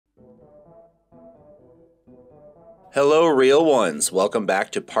Hello, real ones. Welcome back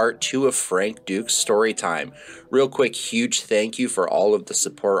to part 2 of Frank Dux story time. Real quick, huge thank you for all of the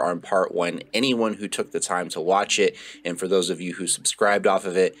support on part 1, anyone who took the time to watch it, and for those of you who subscribed off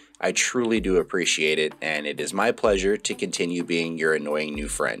of it, I truly do appreciate it, and it is my pleasure to continue being your annoying new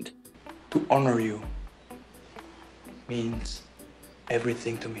friend. To honor you means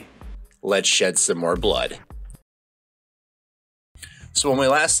everything to me. Let's shed some more blood. So when we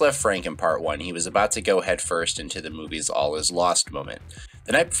last left Frank in part 1, he was about to go headfirst into the movie's all is lost moment.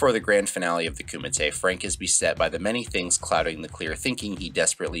 The night before the grand finale of the Kumite, Frank is beset by the many things clouding the clear thinking he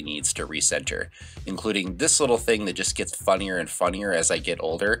desperately needs to recenter, including this little thing that just gets funnier and funnier as I get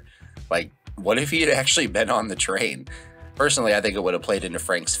older. Like, what if he had actually been on the train? Personally, I think it would have played into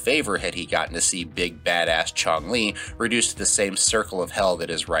Frank's favor had he gotten to see big badass Chong Li reduced to the same circle of hell that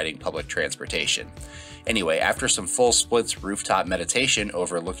is riding public transportation. Anyway, after some full splits rooftop meditation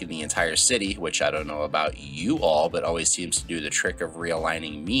overlooking the entire city, which I don't know about you all, but always seems to do the trick of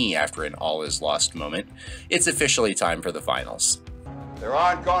realigning me after an all is lost moment, it's officially time for the finals. There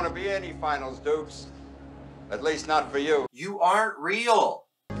aren't going to be any finals, Dukes. At least not for you. You aren't real!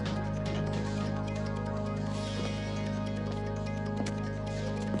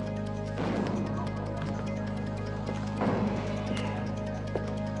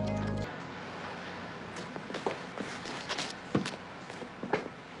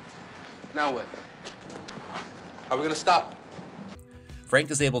 Now what? How are we gonna stop?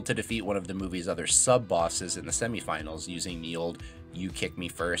 Frank is able to defeat one of the movie's other sub-bosses in the semifinals using the old you kick me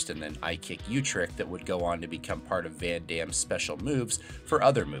first and then I kick you trick that would go on to become part of Van Damme's special moves for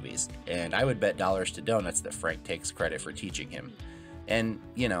other movies, and I would bet dollars to donuts that Frank takes credit for teaching him. And,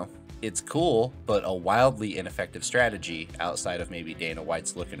 you know, it's cool, but a wildly ineffective strategy outside of maybe Dana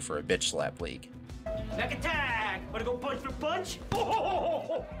White's looking for a bitch slap league. Neck attack! Wanna go punch for punch?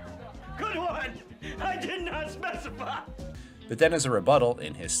 Oh, good one! I did not specify! But then as a rebuttal,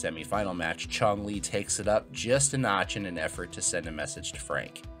 in his semi-final match, Chong Li takes it up just a notch in an effort to send a message to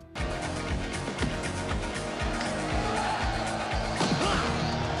Frank.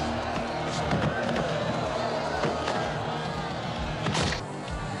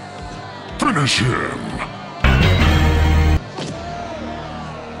 Finish him!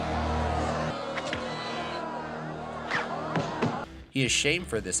 He is shamed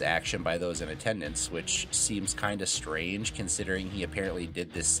for this action by those in attendance, which seems kinda strange considering he apparently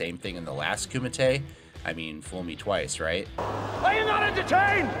did this same thing in the last Kumite. I mean, fool me twice, right? Are you not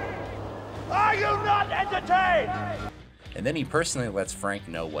entertained? Are you not entertained? And then he personally lets Frank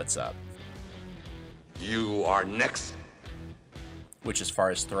know what's up. You are next. Which, as far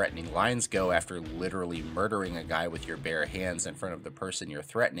as threatening lines go, after literally murdering a guy with your bare hands in front of the person you're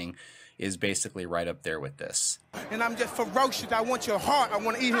threatening, is basically right up there with this. And I'm just ferocious. I want your heart. I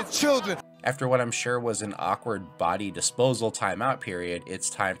want to eat his children. After what I'm sure was an awkward body disposal timeout period,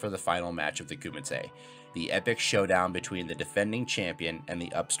 it's time for the final match of the Kumite, the epic showdown between the defending champion and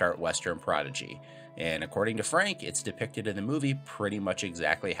the upstart Western prodigy. And according to Frank, it's depicted in the movie pretty much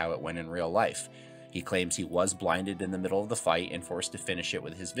exactly how it went in real life. He claims he was blinded in the middle of the fight and forced to finish it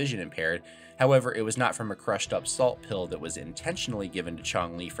with his vision impaired. However, it was not from a crushed up salt pill that was intentionally given to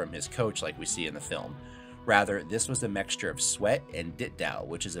Chong Li from his coach like we see in the film. Rather, this was a mixture of sweat and dit dao,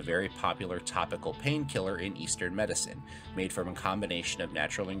 which is a very popular topical painkiller in Eastern medicine, made from a combination of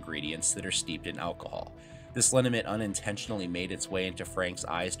natural ingredients that are steeped in alcohol. This liniment unintentionally made its way into Frank's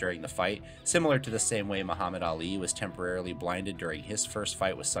eyes during the fight, similar to the same way Muhammad Ali was temporarily blinded during his first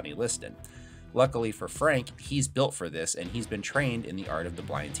fight with Sonny Liston. Luckily for Frank, he's built for this and he's been trained in the art of the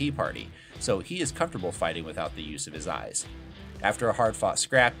blind tea party, so he is comfortable fighting without the use of his eyes. After a hard-fought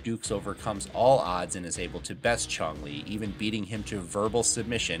scrap, Dux overcomes all odds and is able to best Chong Li, even beating him to verbal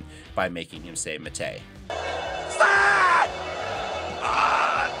submission by making him say Mate.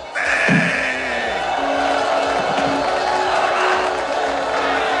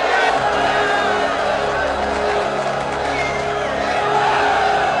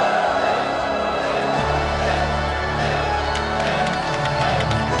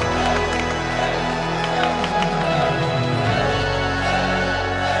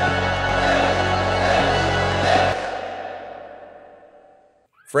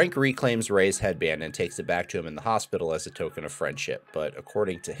 Frank reclaims Ray's headband and takes it back to him in the hospital as a token of friendship, but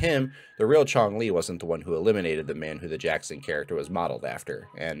according to him, the real Chong Li wasn't the one who eliminated the man who the Jackson character was modeled after,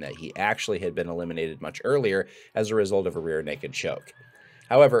 and that he actually had been eliminated much earlier as a result of a rear naked choke.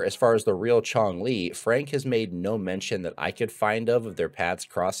 However, as far as the real Chong Li, Frank has made no mention that I could find of their paths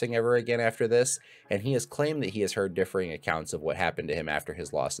crossing ever again after this, and he has claimed that he has heard differing accounts of what happened to him after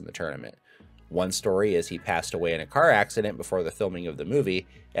his loss in the tournament. One story is he passed away in a car accident before the filming of the movie,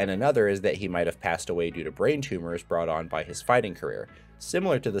 and another is that he might have passed away due to brain tumors brought on by his fighting career,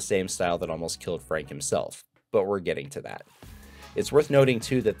 similar to the same style that almost killed Frank himself, but we're getting to that. It's worth noting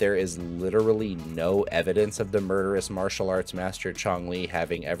too that there is literally no evidence of the murderous martial arts master Chong Li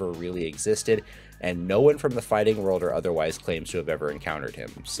having ever really existed, and no one from the fighting world or otherwise claims to have ever encountered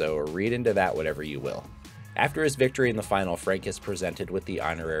him, so read into that whatever you will. After his victory in the final, Frank is presented with the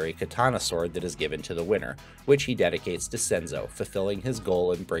honorary katana sword that is given to the winner, which he dedicates to Senzo, fulfilling his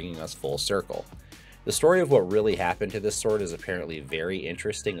goal and bringing us full circle. The story of what really happened to this sword is apparently very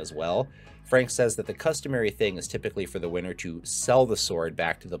interesting as well. Frank says that the customary thing is typically for the winner to sell the sword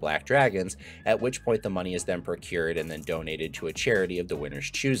back to the Black Dragons, at which point the money is then procured and then donated to a charity of the winner's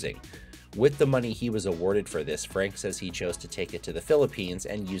choosing. With the money he was awarded for this, Frank says he chose to take it to the Philippines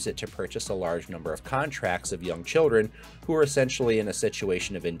and use it to purchase a large number of contracts of young children who were essentially in a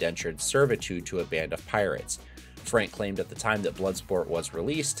situation of indentured servitude to a band of pirates. Frank claimed at the time that Bloodsport was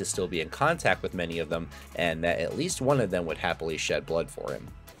released to still be in contact with many of them, and that at least one of them would happily shed blood for him.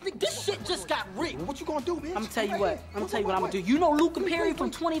 This shit just got rigged. What you gonna do, bitch? I'm gonna tell you what I'm gonna do. You know Luke and Perry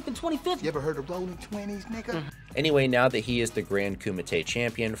from 20th and 25th? You ever heard of Rolling 20s, nigga? Anyway, now that he is the Grand Kumite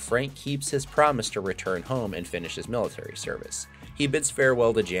champion, Frank keeps his promise to return home and finish his military service. He bids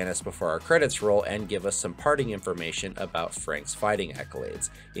farewell to Janice before our credits roll and give us some parting information about Frank's fighting accolades,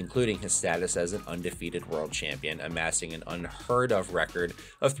 including his status as an undefeated world champion, amassing an unheard of record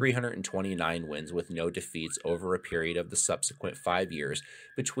of 329 wins with no defeats over a period of the subsequent 5 years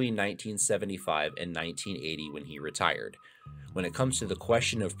between 1975 and 1980 when he retired. When it comes to the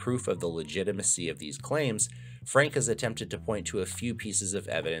question of proof of the legitimacy of these claims, Frank has attempted to point to a few pieces of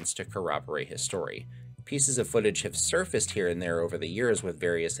evidence to corroborate his story. Pieces of footage have surfaced here and there over the years with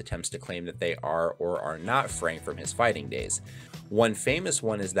various attempts to claim that they are or are not Frank from his fighting days. One famous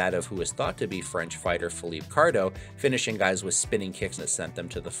one is that of who is thought to be French fighter Philippe Cardot, finishing guys with spinning kicks that sent them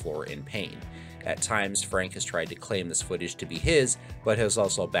to the floor in pain. At times, Frank has tried to claim this footage to be his, but has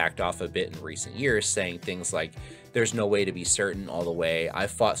also backed off a bit in recent years, saying things like, "There's no way to be certain all the way, I've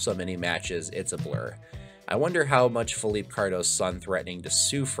fought so many matches, it's a blur." I wonder how much Philippe Cardot's son threatening to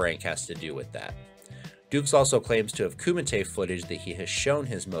sue Frank has to do with that. Dux also claims to have Kumite footage that he has shown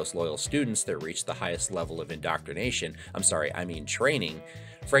his most loyal students that reach the highest level of indoctrination, training.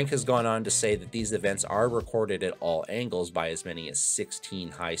 Frank has gone on to say that these events are recorded at all angles by as many as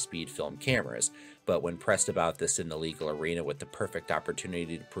 16 high-speed film cameras, but when pressed about this in the legal arena with the perfect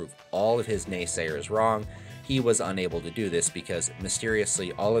opportunity to prove all of his naysayers wrong, he was unable to do this because,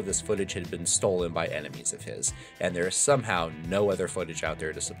 mysteriously, all of this footage had been stolen by enemies of his, and there is somehow no other footage out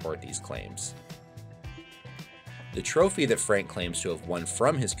there to support these claims. The trophy that Frank claims to have won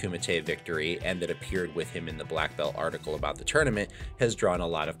from his Kumite victory and that appeared with him in the Black Belt article about the tournament has drawn a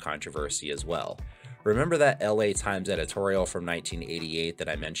lot of controversy as well. Remember that LA Times editorial from 1988 that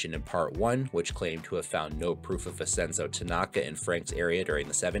I mentioned in part 1, which claimed to have found no proof of a Senzo Tanaka in Frank's area during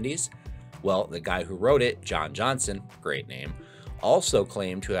the 70s? Well, the guy who wrote it, John Johnson, great name, also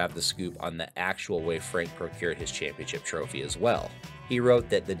claimed to have the scoop on the actual way Frank procured his championship trophy as well. He wrote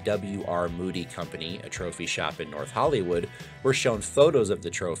that the W.R. Moody Company, a trophy shop in North Hollywood, were shown photos of the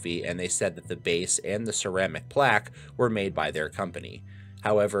trophy, and they said that the base and the ceramic plaque were made by their company.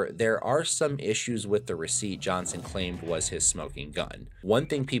 However, there are some issues with the receipt Johnson claimed was his smoking gun. One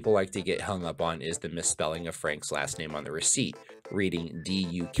thing people like to get hung up on is the misspelling of Frank's last name on the receipt, reading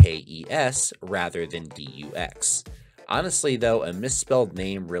D-U-K-E-S rather than D-U-X. Honestly though, a misspelled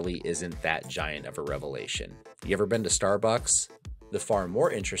name really isn't that giant of a revelation. You ever been to Starbucks? The far more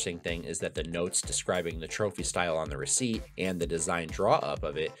interesting thing is that the notes describing the trophy style on the receipt and the design draw-up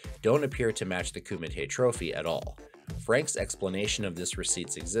of it don't appear to match the Kumite trophy at all. Frank's explanation of this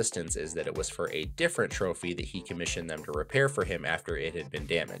receipt's existence is that it was for a different trophy that he commissioned them to repair for him after it had been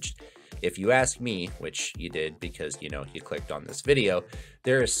damaged. If you ask me, which you did because, you clicked on this video,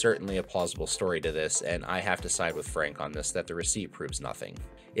 there is certainly a plausible story to this, and I have to side with Frank on this that the receipt proves nothing.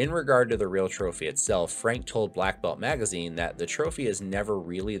 In regard to the real trophy itself, Frank told Black Belt magazine that the trophy is never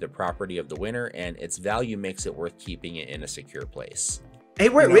really the property of the winner, and its value makes it worth keeping it in a secure place. Hey,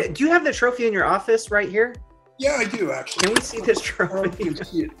 wait, do you have the trophy in your office right here? Yeah, I do actually. Can we see this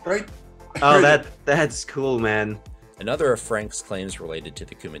trophy? Right? Oh, that's cool, man. Another of Frank's claims related to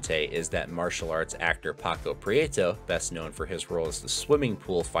the Kumite is that martial arts actor Paco Prieto, best known for his role as the swimming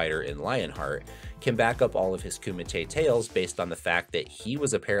pool fighter in Lionheart, can back up all of his Kumite tales based on the fact that he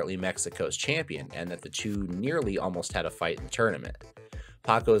was apparently Mexico's champion and that the two nearly almost had a fight in the tournament.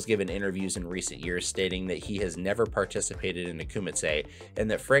 Paco has given interviews in recent years stating that he has never participated in a kumite,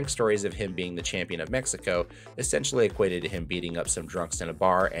 and that Frank's stories of him being the champion of Mexico essentially equated to him beating up some drunks in a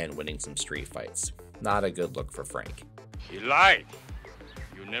bar and winning some street fights. Not a good look for Frank. He lied.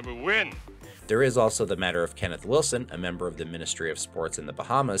 You never win. There is also the matter of Kenneth Wilson, a member of the Ministry of Sports in the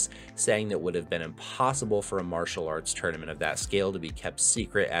Bahamas, saying that it would have been impossible for a martial arts tournament of that scale to be kept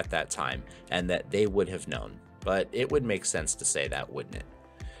secret at that time, and that they would have known. But it would make sense to say that, wouldn't it?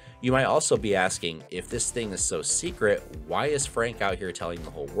 You might also be asking, if this thing is so secret, why is Frank out here telling the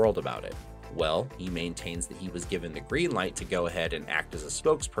whole world about it? Well, he maintains that he was given the green light to go ahead and act as a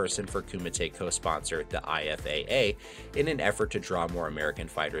spokesperson for Kumite co-sponsor, the IFAA, in an effort to draw more American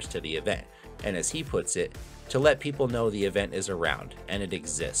fighters to the event, and as he puts it, to let people know the event is around and it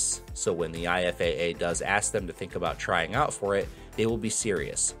exists, so when the IFAA does ask them to think about trying out for it, they will be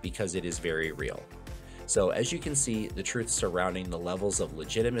serious, because it is very real. So as you can see, the truth surrounding the levels of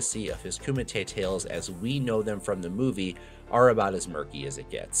legitimacy of his Kumite tales as we know them from the movie are about as murky as it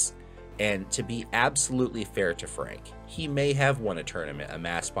gets. And to be absolutely fair to Frank, he may have won a tournament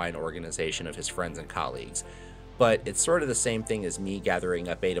amassed by an organization of his friends and colleagues, but it's sort of the same thing as me gathering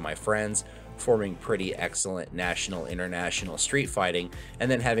up 8 of my friends, forming pretty excellent national, international street fighting, and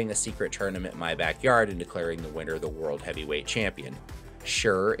then having a secret tournament in my backyard and declaring the winner the world heavyweight champion.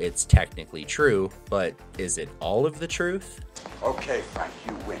 Sure, it's technically true, but is it all of the truth? Okay, Frank,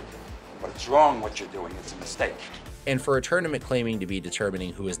 you win. But it's wrong what you're doing. It's a mistake. And for a tournament claiming to be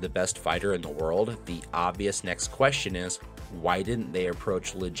determining who is the best fighter in the world, the obvious next question is, why didn't they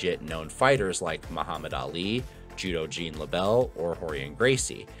approach legit known fighters like Muhammad Ali, Judo Jean LaBelle, or Rorion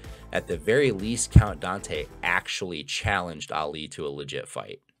Gracie? At the very least, Count Dante actually challenged Ali to a legit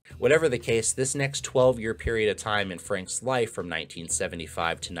fight. Whatever the case, this next 12-year period of time in Frank's life from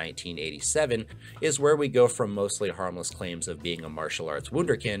 1975 to 1987 is where we go from mostly harmless claims of being a martial arts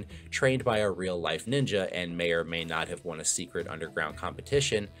wunderkind trained by a real-life ninja and may or may not have won a secret underground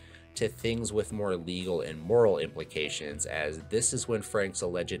competition to things with more legal and moral implications, as this is when Frank's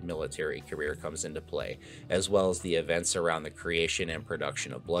alleged military career comes into play, as well as the events around the creation and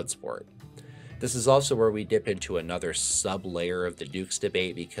production of Bloodsport. This is also where we dip into another sub-layer of the Dukes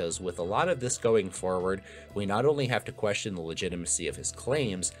debate, because with a lot of this going forward, we not only have to question the legitimacy of his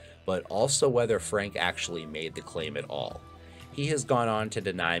claims, but also whether Frank actually made the claim at all. He has gone on to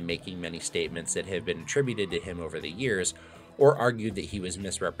deny making many statements that have been attributed to him over the years, or argued that he was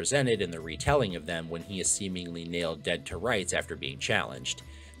misrepresented in the retelling of them when he is seemingly nailed dead to rights after being challenged.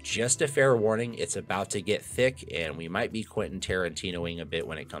 Just a fair warning, it's about to get thick, and we might be Quentin Tarantinoing a bit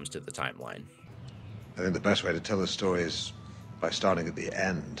when it comes to the timeline. I think the best way to tell the story is by starting at the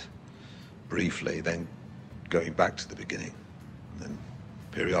end, briefly, then going back to the beginning, and then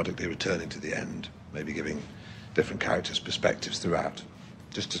periodically returning to the end, maybe giving different characters perspectives throughout,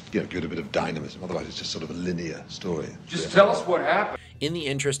 just to give it a bit of dynamism. Otherwise, it's just sort of a linear story. Just tell us what happened. In the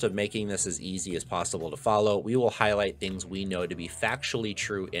interest of making this as easy as possible to follow, we will highlight things we know to be factually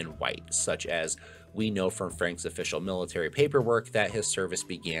true in white, such as we know from Frank's official military paperwork that his service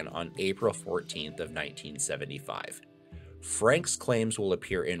began on April 14th of 1975. Frank's claims will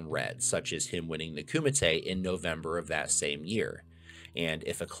appear in red, such as him winning the Kumite in November of that same year. And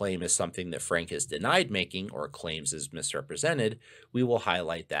if a claim is something that Frank has denied making or claims is misrepresented, we will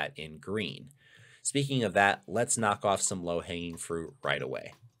highlight that in green. Speaking of that, let's knock off some low-hanging fruit right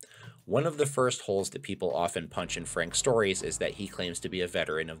away. One of the first holes that people often punch in Frank's stories is that he claims to be a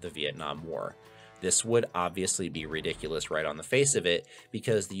veteran of the Vietnam War. This would obviously be ridiculous right on the face of it,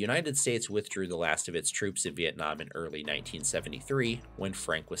 because the United States withdrew the last of its troops in Vietnam in early 1973 when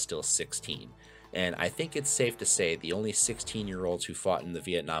Frank was still 16. And I think it's safe to say the only 16-year-olds who fought in the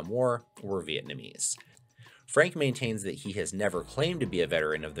Vietnam War were Vietnamese. Frank maintains that he has never claimed to be a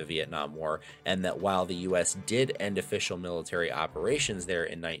veteran of the Vietnam War, and that while the US did end official military operations there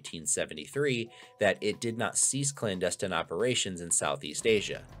in 1973, that it did not cease clandestine operations in Southeast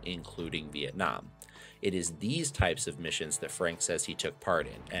Asia, including Vietnam. It is these types of missions that Frank says he took part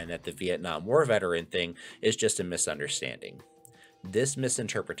in, and that the Vietnam War veteran thing is just a misunderstanding. This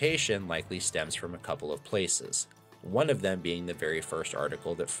misinterpretation likely stems from a couple of places. One of them being the very first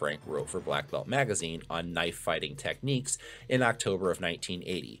article that Frank wrote for Black Belt magazine on knife fighting techniques in October of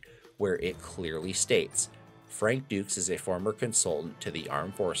 1980, where it clearly states, Frank Dux is a former consultant to the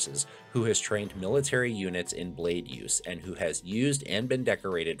armed forces who has trained military units in blade use and who has used and been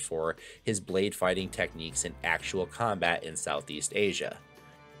decorated for his blade fighting techniques in actual combat in Southeast Asia.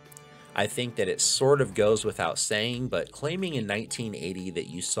 I think that it sort of goes without saying, but claiming in 1980 that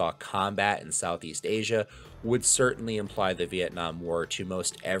you saw combat in Southeast Asia would certainly imply the Vietnam War to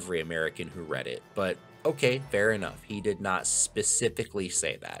most every American who read it, but Okay, fair enough. He did not specifically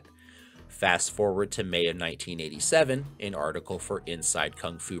say that. Fast forward to May of 1987, an article for Inside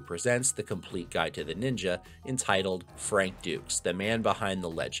Kung Fu Presents The Complete Guide to the Ninja, entitled Frank Dux, the man behind the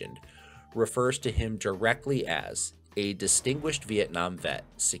legend, refers to him directly as a distinguished Vietnam vet,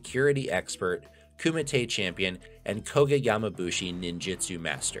 security expert, Kumite champion, and Koga Yamabushi ninjutsu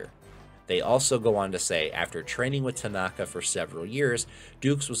master. They also go on to say, after training with Tanaka for several years,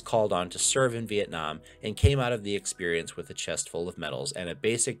 Dux was called on to serve in Vietnam and came out of the experience with a chest full of medals and a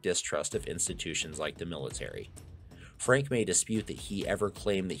basic distrust of institutions like the military. Frank may dispute that he ever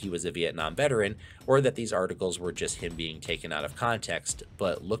claimed that he was a Vietnam veteran or that these articles were just him being taken out of context,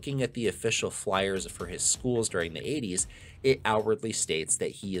 but looking at the official flyers for his schools during the 80s, it outwardly states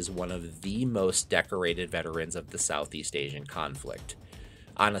that he is one of the most decorated veterans of the Southeast Asian conflict.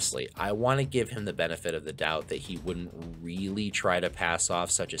 Honestly, I want to give him the benefit of the doubt that he wouldn't really try to pass off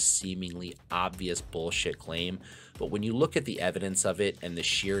such a seemingly obvious bullshit claim, but when you look at the evidence of it and the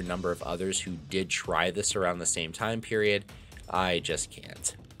sheer number of others who did try this around the same time period, I just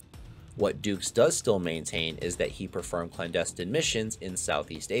can't. What Dux does still maintain is that he performed clandestine missions in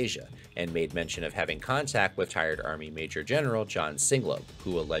Southeast Asia, and made mention of having contact with retired Army Major General John Singlow,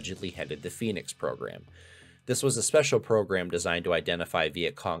 who allegedly headed the Phoenix program. This was a special program designed to identify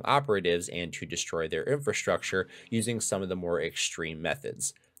Viet Cong operatives and to destroy their infrastructure using some of the more extreme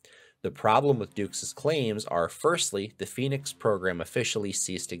methods. The problem with Dux's claims are, firstly, the Phoenix program officially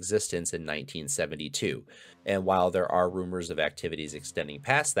ceased existence in 1972, and while there are rumors of activities extending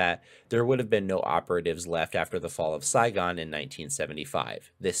past that, there would have been no operatives left after the fall of Saigon in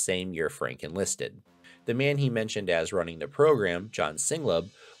 1975, this same year Frank enlisted. The man he mentioned as running the program, John Singlow,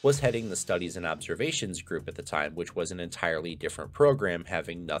 was heading the Studies and Observations Group at the time, which was an entirely different program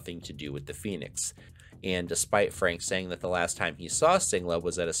having nothing to do with the Phoenix. And despite Frank saying that the last time he saw Singlow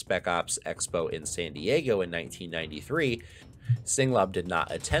was at a Spec Ops Expo in San Diego in 1993, Singlow did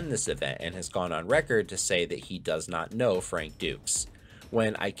not attend this event and has gone on record to say that he does not know Frank Dux.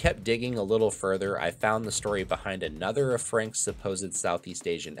 When I kept digging a little further, I found the story behind another of Frank's supposed Southeast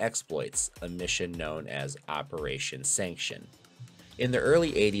Asian exploits, a mission known as Operation Sanction. In the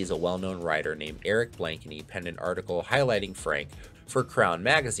early 80s, a well-known writer named Eric Blankeny penned an article highlighting Frank for Crown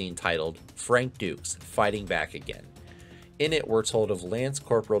magazine titled Frank Dux, Fighting Back Again. In it, we're told of Lance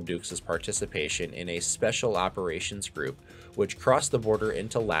Corporal Dux's participation in a special operations group which crossed the border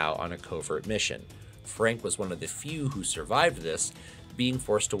into Laos on a covert mission. Frank was one of the few who survived this, being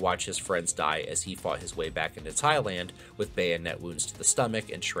forced to watch his friends die as he fought his way back into Thailand with bayonet wounds to the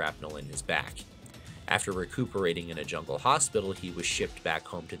stomach and shrapnel in his back. After recuperating in a jungle hospital, he was shipped back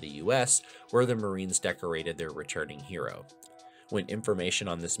home to the US, where the Marines decorated their returning hero. When information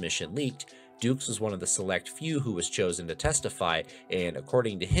on this mission leaked, Dux was one of the select few who was chosen to testify, and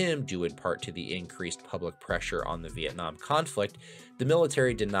according to him, due in part to the increased public pressure on the Vietnam conflict, the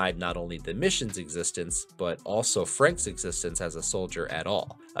military denied not only the mission's existence, but also Frank's existence as a soldier at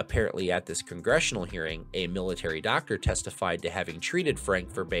all. Apparently at this congressional hearing, a military doctor testified to having treated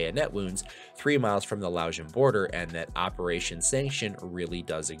Frank for bayonet wounds 3 miles from the Laotian border, and that Operation Sanction really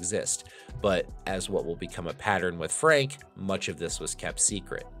does exist. But as what will become a pattern with Frank, much of this was kept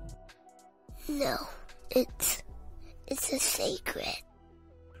secret. No, it's a secret.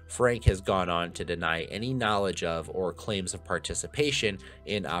 Frank has gone on to deny any knowledge of or claims of participation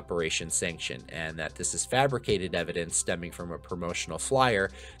in Operation Sanction, and that this is fabricated evidence stemming from a promotional flyer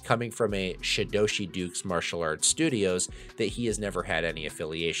coming from a Shidoshi Dux martial arts studios that he has never had any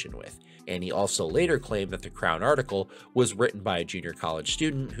affiliation with. And he also later claimed that the Crown article was written by a junior college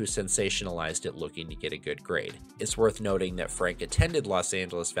student who sensationalized it looking to get a good grade. It's worth noting that Frank attended Los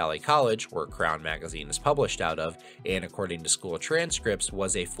Angeles Valley College, where Crown magazine is published out of, and according to school transcripts,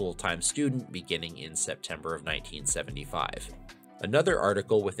 was a full-time student beginning in September of 1975. Another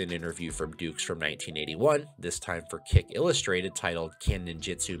article with an interview from Dux from 1981, this time for Kick Illustrated, titled Can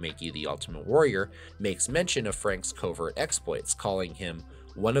Ninjutsu Make You the Ultimate Warrior, makes mention of Frank's covert exploits, calling him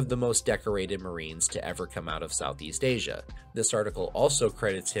one of the most decorated Marines to ever come out of Southeast Asia. This article also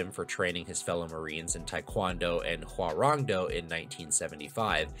credits him for training his fellow Marines in Taekwondo and Hwarangdo in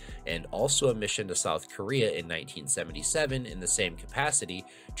 1975, and also a mission to South Korea in 1977 in the same capacity,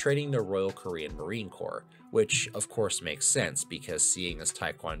 training the Royal Korean Marine Corps, which of course makes sense because seeing as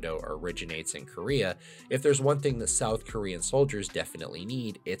Taekwondo originates in Korea, if there's one thing that South Korean soldiers definitely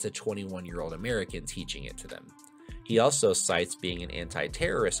need, it's a 21-year-old American teaching it to them. He also cites being an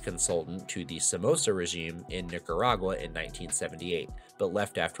anti-terrorist consultant to the Somoza regime in Nicaragua in 1978, but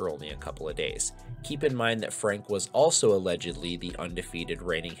left after only a couple of days. Keep in mind that Frank was also allegedly the undefeated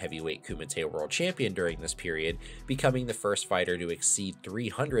reigning heavyweight Kumite world champion during this period, becoming the first fighter to exceed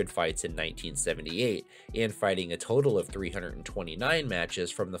 300 fights in 1978, and fighting a total of 329 matches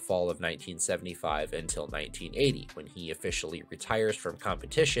from the fall of 1975 until 1980, when he officially retires from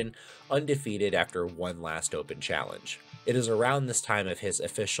competition, undefeated after one last open challenge. It is around this time of his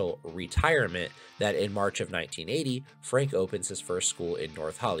official retirement that in March of 1980, Frank opens his first school in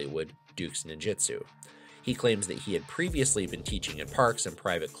North Hollywood, Dux Ninjutsu. He claims that he had previously been teaching in parks and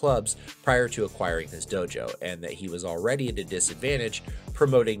private clubs prior to acquiring his dojo, and that he was already at a disadvantage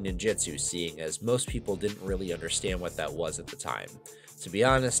promoting ninjutsu, seeing as most people didn't really understand what that was at the time. To be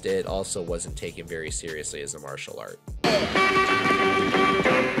honest, it also wasn't taken very seriously as a martial art.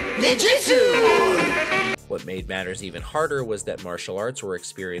 Ninjutsu! What made matters even harder was that martial arts were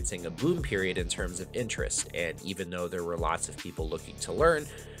experiencing a boom period in terms of interest, and even though there were lots of people looking to learn,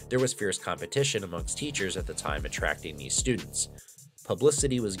 there was fierce competition amongst teachers at the time attracting these students.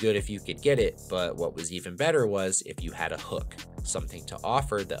 Publicity was good if you could get it, but what was even better was if you had a hook, something to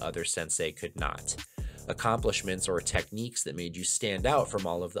offer that other sensei could not. Accomplishments or techniques that made you stand out from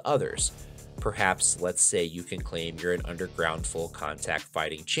all of the others. Perhaps, let's say you can claim you're an underground full contact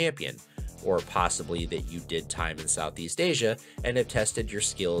fighting champion, or possibly that you did time in Southeast Asia and have tested your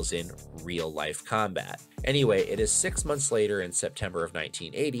skills in real-life combat. Anyway, it is 6 months later in September of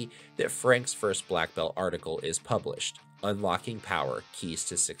 1980 that Frank's first black belt article is published, Unlocking Power, Keys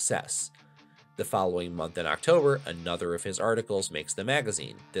to Success. The following month in October, another of his articles makes the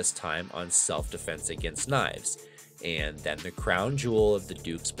magazine, this time on self-defense against knives. And then the crown jewel of the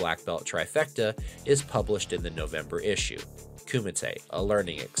Dux black belt trifecta is published in the November issue, Kumite, A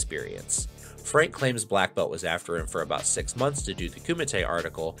Learning Experience. Frank claims black belt was after him for about 6 months to do the Kumite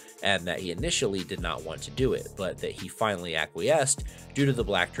article, and that he initially did not want to do it, but that he finally acquiesced due to the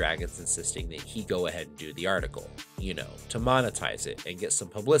Black Dragons insisting that he go ahead and do the article, you know, to monetize it and get some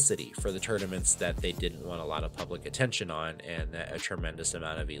publicity for the tournaments that they didn't want a lot of public attention on and that a tremendous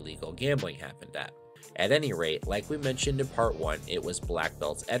amount of illegal gambling happened at. At any rate, like we mentioned in part 1, it was Black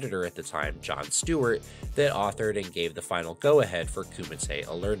Belt's editor at the time, Jon Stewart, that authored and gave the final go-ahead for Kumite,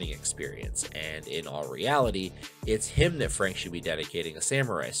 A Learning Experience, and in all reality, it's him that Frank should be dedicating a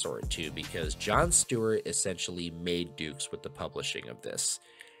samurai sword to, because Jon Stewart essentially made Dux with the publishing of this.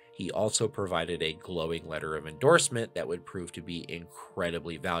 He also provided a glowing letter of endorsement that would prove to be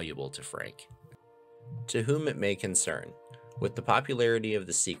incredibly valuable to Frank. To whom it may concern, with the popularity of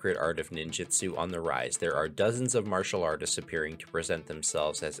the secret art of ninjutsu on the rise, there are dozens of martial artists appearing to present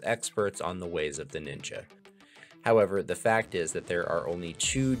themselves as experts on the ways of the ninja. However, the fact is that there are only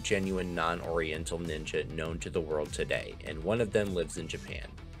 2 genuine non-oriental ninja known to the world today, and one of them lives in Japan.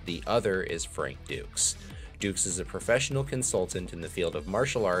 The other is Frank Dux. Dux is a professional consultant in the field of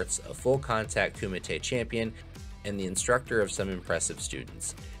martial arts, a full-contact Kumite champion, and the instructor of some impressive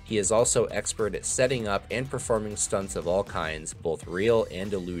students. He is also expert at setting up and performing stunts of all kinds, both real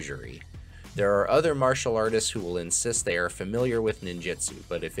and illusory. There are other martial artists who will insist they are familiar with ninjutsu,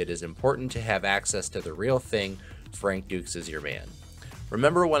 but if it is important to have access to the real thing, Frank Dux is your man.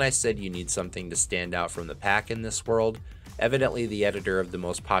 Remember when I said you need something to stand out from the pack in this world? Evidently, the editor of the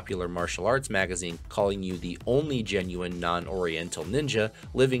most popular martial arts magazine calling you the only genuine non-oriental ninja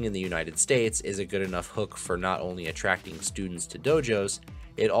living in the United States is a good enough hook for not only attracting students to dojos,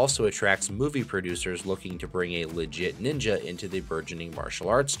 it also attracts movie producers looking to bring a legit ninja into the burgeoning martial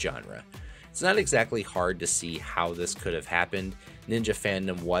arts genre. It's not exactly hard to see how this could have happened. Ninja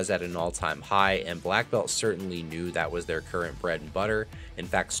fandom was at an all-time high, and Black Belt certainly knew that was their current bread and butter. In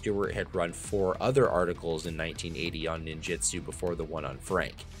fact, Stewart had run 4 other articles in 1980 on ninjutsu before the one on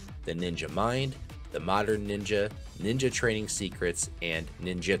Frank: The Ninja Mind, The Modern Ninja, Ninja Training Secrets, and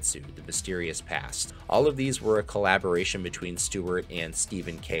Ninjutsu, The Mysterious Past. All of these were a collaboration between Stewart and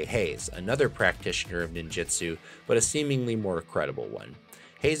Stephen K. Hayes, another practitioner of ninjutsu, but a seemingly more credible one.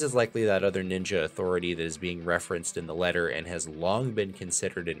 Hayes is likely that other ninja authority that is being referenced in the letter and has long been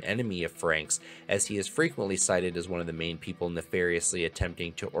considered an enemy of Frank's, as he is frequently cited as one of the main people nefariously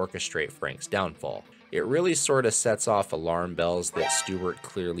attempting to orchestrate Frank's downfall. It really sort of sets off alarm bells that Stewart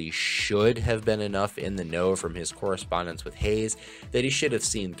clearly should have been enough in the know from his correspondence with Hayes that he should have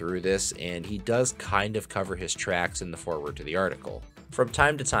seen through this, and he does kind of cover his tracks in the foreword to the article. From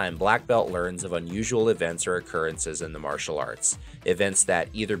time to time, Black Belt learns of unusual events or occurrences in the martial arts. Events that,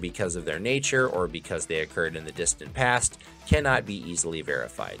 either because of their nature or because they occurred in the distant past, cannot be easily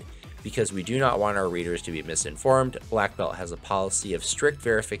verified. Because we do not want our readers to be misinformed, Black Belt has a policy of strict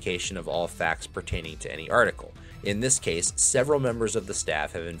verification of all facts pertaining to any article. In this case, several members of the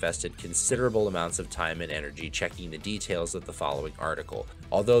staff have invested considerable amounts of time and energy checking the details of the following article.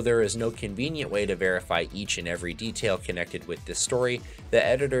 Although there is no convenient way to verify each and every detail connected with this story, the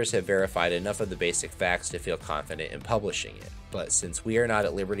editors have verified enough of the basic facts to feel confident in publishing it. But since we are not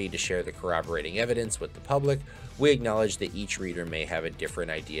at liberty to share the corroborating evidence with the public, we acknowledge that each reader may have a different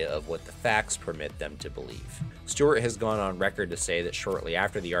idea of what the facts permit them to believe. Stewart has gone on record to say that shortly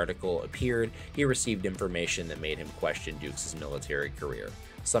after the article appeared, he received information that made him question Dux' military career.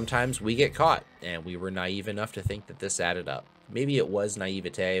 Sometimes we get caught, and we were naive enough to think that this added up. Maybe it was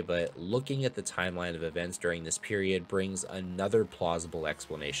naivete, but looking at the timeline of events during this period brings another plausible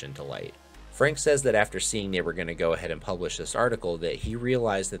explanation to light. Frank says that after seeing they were going to go ahead and publish this article, that he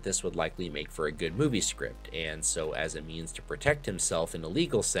realized that this would likely make for a good movie script, and so as a means to protect himself in a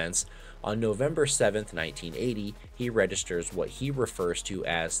legal sense, on November 7th, 1980, he registers what he refers to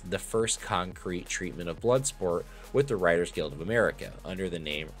as the first concrete treatment of Bloodsport with the Writers Guild of America, under the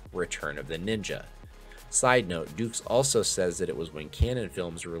name Return of the Ninja. Side note, Dux also says that it was when Canon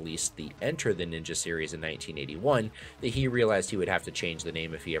Films released the Enter the Ninja series in 1981 that he realized he would have to change the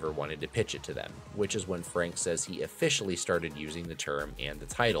name if he ever wanted to pitch it to them, which is when Frank says he officially started using the term and the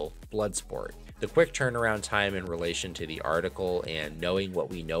title, Bloodsport. The quick turnaround time in relation to the article and knowing what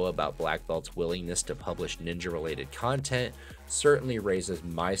we know about Black Belt's willingness to publish ninja-related content certainly raises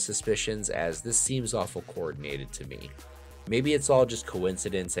my suspicions, as this seems awful coordinated to me. Maybe it's all just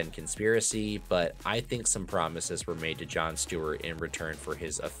coincidence and conspiracy, but I think some promises were made to Jon Stewart in return for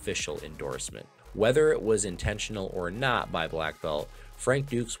his official endorsement. Whether it was intentional or not by Black Belt, Frank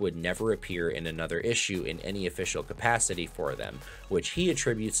Dux would never appear in another issue in any official capacity for them, which he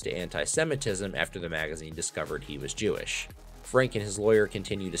attributes to anti-Semitism after the magazine discovered he was Jewish. Frank and his lawyer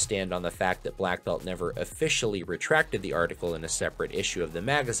continue to stand on the fact that Black Belt never officially retracted the article in a separate issue of the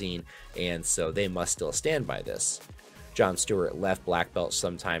magazine, and so they must still stand by this. Jon Stewart left Black Belt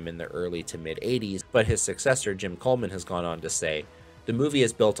sometime in the early to mid-80s, but his successor Jim Coleman has gone on to say, "The movie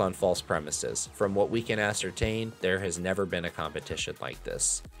is built on false premises. From what we can ascertain, there has never been a competition like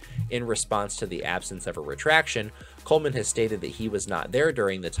this." In response to the absence of a retraction, Coleman has stated that he was not there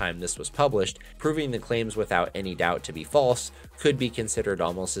during the time this was published. Proving the claims without any doubt to be false could be considered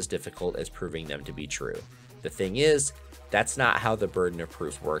almost as difficult as proving them to be true. The thing is, that's not how the burden of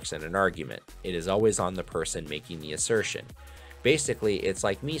proof works in an argument. It is always on the person making the assertion. Basically, it's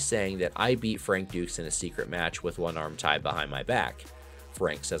like me saying that I beat Frank Dux in a secret match with one arm tied behind my back.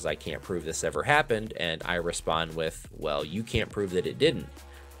 Frank says I can't prove this ever happened, and I respond with, well, you can't prove that it didn't.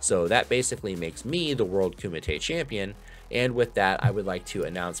 So that basically makes me the World Kumite Champion, and with that, I would like to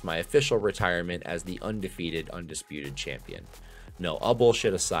announce my official retirement as the undefeated, undisputed champion. No, all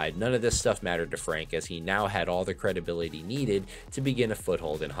bullshit aside, none of this stuff mattered to Frank, as he now had all the credibility needed to begin a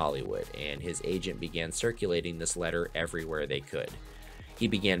foothold in Hollywood, and his agent began circulating this letter everywhere they could. He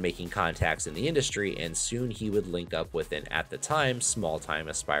began making contacts in the industry, and soon he would link up with an, at the time, small-time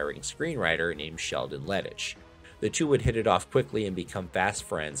aspiring screenwriter named Sheldon Lettich. The two would hit it off quickly and become fast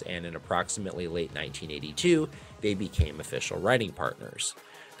friends, and in approximately late 1982, they became official writing partners.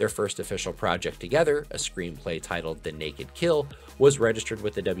 Their first official project together, a screenplay titled The Naked Kill, was registered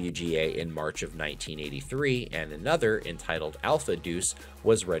with the WGA in March of 1983, and another, entitled Alpha Deuce,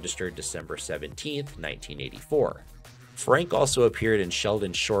 was registered December 17, 1984. Frank also appeared in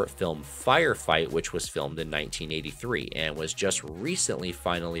Sheldon's short film Firefight, which was filmed in 1983 and was just recently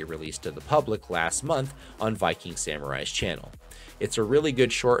finally released to the public last month on Viking Samurai's channel. It's a really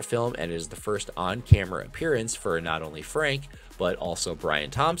good short film, and it is the first on-camera appearance for not only Frank, but also Brian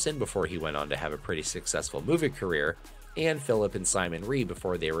Thompson before he went on to have a pretty successful movie career, and Philip and Simon Ree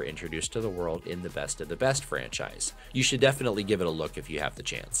before they were introduced to the world in the Best of the Best franchise. You should definitely give it a look if you have the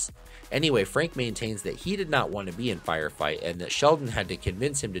chance. Anyway, Frank maintains that he did not want to be in Firefight and that Sheldon had to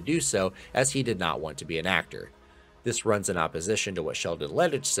convince him to do so, as he did not want to be an actor. This runs in opposition to what Sheldon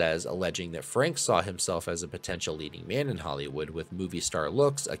Lettich says, alleging that Frank saw himself as a potential leading man in Hollywood with movie star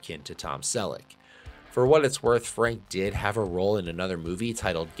looks akin to Tom Selleck. For what it's worth, Frank did have a role in another movie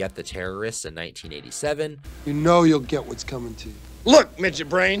titled Get the Terrorists in 1987. You know you'll get what's coming to you. Look, midget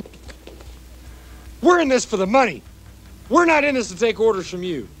brain, we're in this for the money. We're not in this to take orders from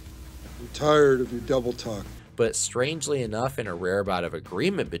you. I'm tired of your double talk. But strangely enough, in a rare bout of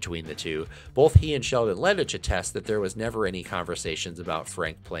agreement between the two, both he and Sheldon Lettich attest that there was never any conversations about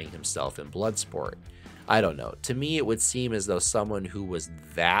Frank playing himself in Bloodsport. I don't know, to me it would seem as though someone who was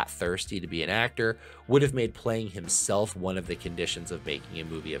that thirsty to be an actor would have made playing himself one of the conditions of making a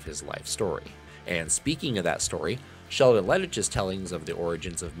movie of his life story. And speaking of that story, Sheldon Lettich's tellings of the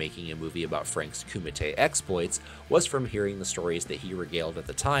origins of making a movie about Frank's Kumite exploits was from hearing the stories that he regaled at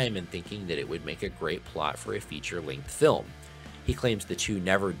the time and thinking that it would make a great plot for a feature-length film. He claims the two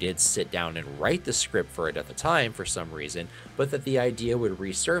never did sit down and write the script for it at the time for some reason, but that the idea would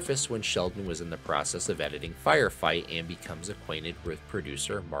resurface when Sheldon was in the process of editing Firefight and becomes acquainted with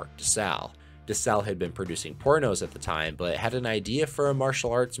producer Mark DeSalle. DeSalle had been producing pornos at the time, but had an idea for a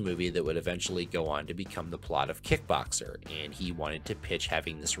martial arts movie that would eventually go on to become the plot of Kickboxer, and he wanted to pitch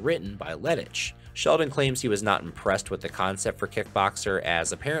having this written by Lettich. Sheldon claims he was not impressed with the concept for Kickboxer,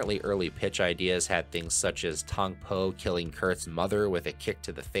 as apparently early pitch ideas had things such as Tong Po killing Kurt's mother with a kick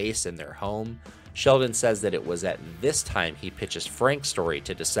to the face in their home. Sheldon says that it was at this time he pitches Frank's story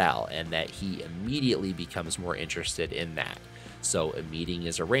to DeSalle, and that he immediately becomes more interested in that. So a meeting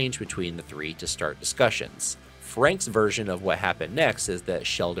is arranged between the three to start discussions. Frank's version of what happened next is that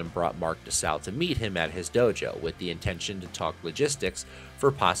Sheldon brought Mark DeSalle to meet him at his dojo with the intention to talk logistics for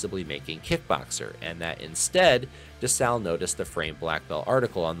possibly making Kickboxer, and that instead, DeSalle noticed the framed black belt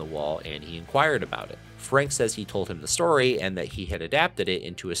article on the wall and he inquired about it. Frank says he told him the story and that he had adapted it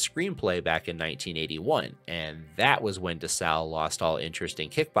into a screenplay back in 1981, and that was when DeSalle lost all interest in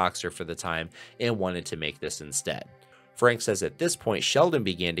Kickboxer for the time and wanted to make this instead. Frank says at this point Sheldon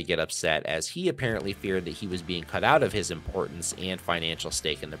began to get upset, as he apparently feared that he was being cut out of his importance and financial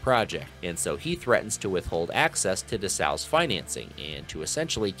stake in the project, and so he threatens to withhold access to DeSalle's financing and to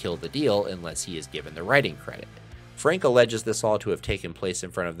essentially kill the deal unless he is given the writing credit. Frank alleges this all to have taken place in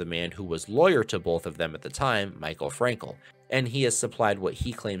front of the man who was lawyer to both of them at the time, Michael Frankel, and he has supplied what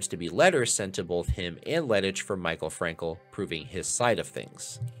he claims to be letters sent to both him and Lettich from Michael Frankel, proving his side of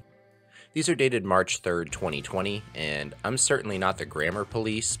things. These are dated March 3rd, 2020, and I'm certainly not the grammar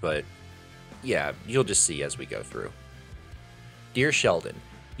police, but yeah, you'll just see as we go through. Dear Sheldon,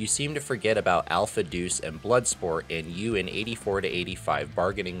 you seem to forget about Alpha Deuce and Bloodsport and you in 84 to 85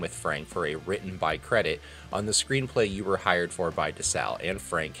 bargaining with Frank for a written by credit on the screenplay you were hired for by DeSalle, and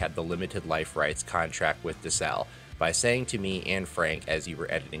Frank had the limited life rights contract with DeSalle by saying to me and Frank as you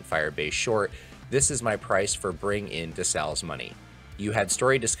were editing Firebase Short, "This is my price for bring in DeSalle's money." You had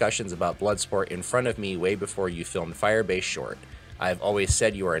story discussions about Bloodsport in front of me way before you filmed Firebase Short. I've always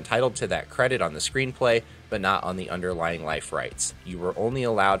said you are entitled to that credit on the screenplay, but not on the underlying life rights. You were only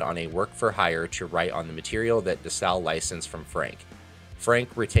allowed on a work for hire to write on the material that DeSalle licensed from Frank. Frank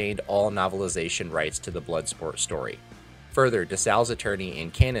retained all novelization rights to the Bloodsport story. Further, DeSalle's attorney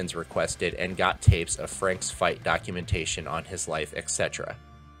and Cannons requested and got tapes of Frank's fight documentation on his life, etc.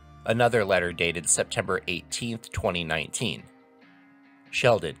 Another letter dated September 18th, 2019.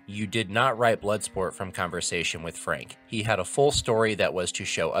 Sheldon, you did not write Bloodsport from conversation with Frank. He had a full story that was to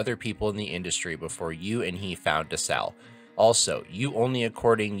show other people in the industry before you and he found DeSalle. Also, you only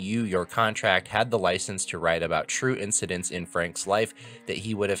according your contract had the license to write about true incidents in Frank's life that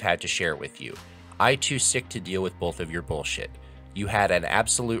he would have had to share with you. I too sick to deal with both of your bullshit. You had an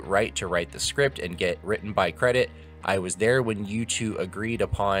absolute right to write the script and get written by credit. I was there when you two agreed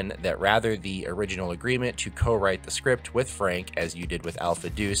upon that rather the original agreement to co-write the script with Frank, as you did with Alpha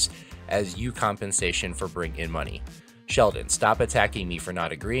Deuce, as you compensation for bring in money. Sheldon, stop attacking me for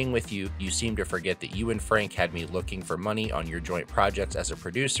not agreeing with you. You seem to forget that you and Frank had me looking for money on your joint projects as a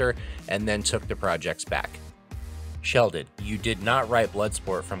producer and then took the projects back. Sheldon, you did not write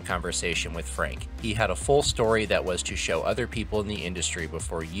Bloodsport from conversation with Frank. He had a full story that was to show other people in the industry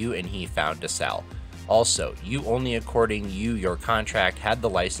before you and he found DeSalle. Also, you only according your contract had the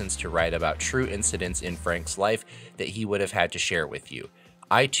license to write about true incidents in Frank's life that he would have had to share with you.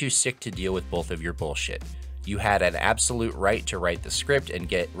 I too sick to deal with both of your bullshit. You had an absolute right to write the script and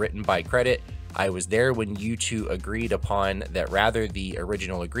get written by credit. I was there when you two agreed upon that rather the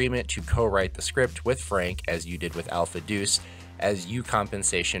original agreement to co-write the script with Frank, as you did with Alpha Deuce, as you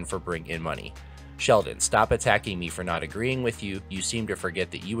compensation for bring in money. Sheldon, stop attacking me for not agreeing with you. You seem to forget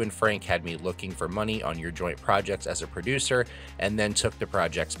that you and Frank had me looking for money on your joint projects as a producer and then took the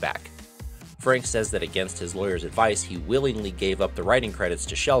projects back. Frank says that against his lawyer's advice, he willingly gave up the writing credits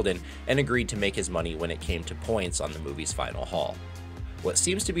to Sheldon and agreed to make his money when it came to points on the movie's final haul. What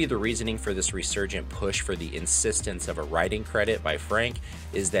seems to be the reasoning for this resurgent push for the insistence of a writing credit by Frank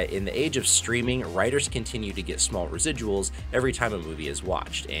is that in the age of streaming, writers continue to get small residuals every time a movie is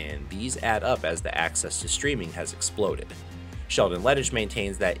watched, and these add up as the access to streaming has exploded. Sheldon Lettich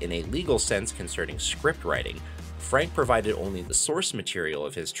maintains that in a legal sense concerning script writing, Frank provided only the source material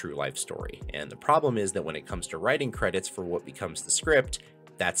of his true life story, and the problem is that when it comes to writing credits for what becomes the script,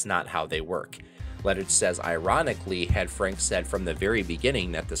 that's not how they work. Lettich says, ironically, had Frank said from the very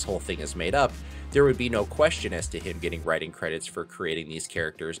beginning that this whole thing is made up, there would be no question as to him getting writing credits for creating these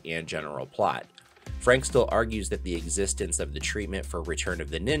characters and general plot. Frank still argues that the existence of the treatment for Return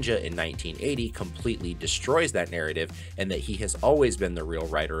of the Ninja in 1980 completely destroys that narrative and that he has always been the real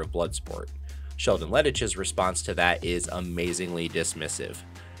writer of Bloodsport. Sheldon Lettich's response to that is amazingly dismissive.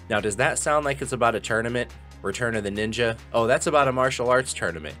 Now, does that sound like it's about a tournament? Return of the Ninja? Oh, that's about a martial arts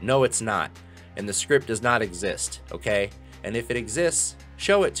tournament. No, it's not. And the script does not exist, okay? And if it exists,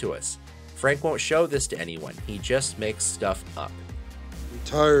 show it to us. Frank won't show this to anyone. He just makes stuff up. I'm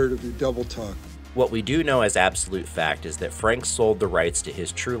tired of your double talk. What we do know as absolute fact is that Frank sold the rights to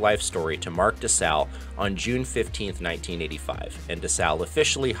his true life story to Mark DeSalle on June 15, 1985, and DeSalle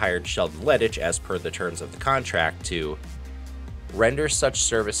officially hired Sheldon Lettich as per the terms of the contract to render such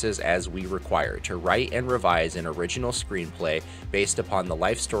services as we require to write and revise an original screenplay based upon the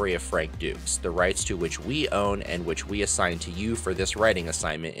life story of Frank Dux, the rights to which we own and which we assign to you for this writing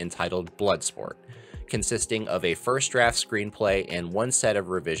assignment entitled Bloodsport, consisting of a first draft screenplay and one set of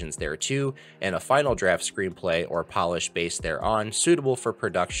revisions thereto, and a final draft screenplay or polish based thereon, suitable for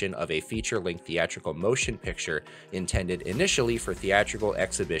production of a feature-length theatrical motion picture intended initially for theatrical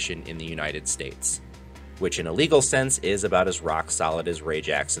exhibition in the United States. Which in a legal sense is about as rock solid as Ray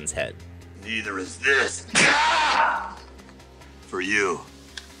Jackson's head. Neither is this. For you.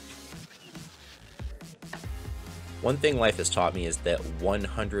 One thing life has taught me is that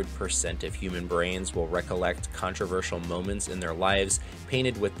 100% of human brains will recollect controversial moments in their lives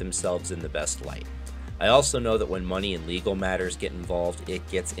painted with themselves in the best light. I also know that when money and legal matters get involved, it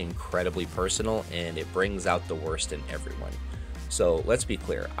gets incredibly personal and it brings out the worst in everyone. So let's be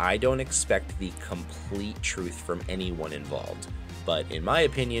clear, I don't expect the complete truth from anyone involved. But in my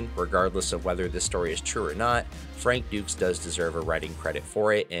opinion, regardless of whether this story is true or not, Frank Dux does deserve a writing credit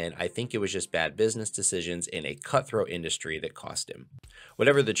for it, and I think it was just bad business decisions in a cutthroat industry that cost him.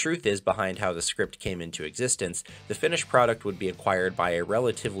 Whatever the truth is behind how the script came into existence, the finished product would be acquired by a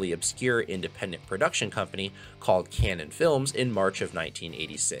relatively obscure independent production company called Cannon Films in March of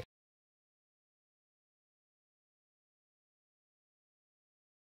 1986.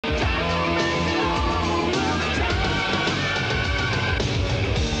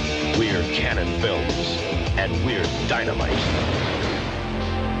 We're Cannon Films, and we're dynamite.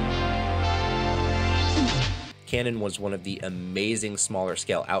 Cannon was one of the amazing smaller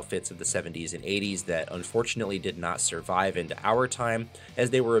scale outfits of the 70s and 80s that unfortunately did not survive into our time,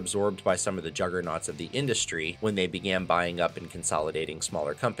 as they were absorbed by some of the juggernauts of the industry when they began buying up and consolidating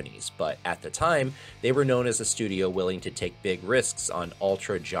smaller companies. But at the time, they were known as a studio willing to take big risks on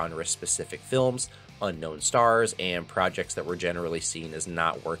ultra-genre specific films, unknown stars, and projects that were generally seen as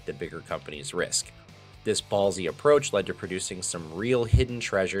not worth the bigger company's risk. This ballsy approach led to producing some real hidden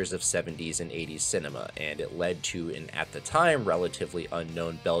treasures of 70s and 80s cinema, and it led to an, at the time, relatively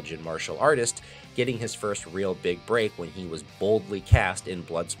unknown Belgian martial artist getting his first real big break when he was boldly cast in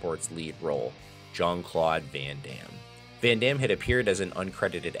Bloodsport's lead role, Jean-Claude Van Damme. Van Damme had appeared as an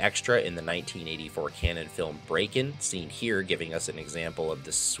uncredited extra in the 1984 Cannon film Breakin', seen here giving us an example of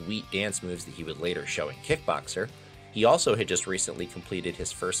the sweet dance moves that he would later show in Kickboxer. He also had just recently completed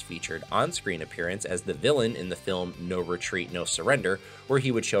his first featured on-screen appearance as the villain in the film No Retreat, No Surrender, where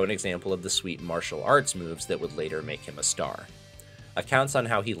he would show an example of the sweet martial arts moves that would later make him a star. Accounts on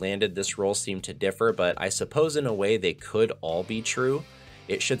how he landed this role seem to differ, but I suppose in a way they could all be true.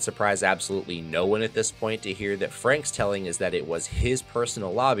 It should surprise absolutely no one at this point to hear that Frank's telling is that it was his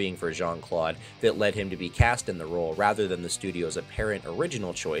personal lobbying for Jean-Claude that led him to be cast in the role rather than the studio's apparent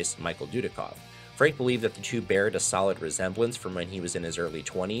original choice, Michael Dudikoff. Frank believed that the two bared a solid resemblance from when he was in his early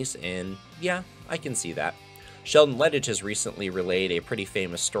 20s, and yeah, I can see that. Sheldon Lettich has recently relayed a pretty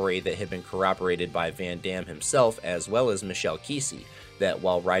famous story that had been corroborated by Van Damme himself as well as Michelle Kesey, that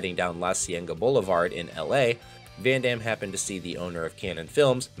while riding down La Cienega Boulevard in LA, Van Damme happened to see the owner of Cannon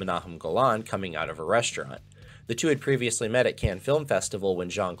Films, Menahem Golan, coming out of a restaurant. The two had previously met at Cannes Film Festival when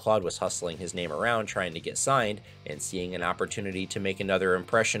Jean-Claude was hustling his name around trying to get signed, and seeing an opportunity to make another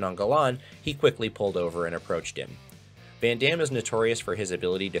impression on Golan, he quickly pulled over and approached him. Van Damme is notorious for his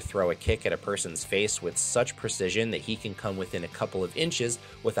ability to throw a kick at a person's face with such precision that he can come within a couple of inches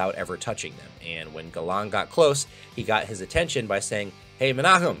without ever touching them, and when Golan got close, he got his attention by saying, "Hey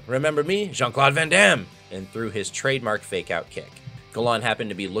Menahem, remember me? Jean-Claude Van Damme!" and threw his trademark fake-out kick. Golan happened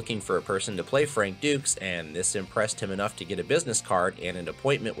to be looking for a person to play Frank Dux, and this impressed him enough to get a business card and an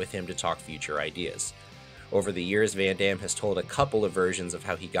appointment with him to talk future ideas. Over the years, Van Damme has told a couple of versions of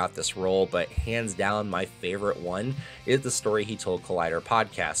how he got this role, but hands down my favorite one is the story he told Collider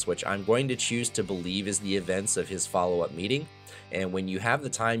Podcast, which I'm going to choose to believe is the events of his follow-up meeting. And when you have the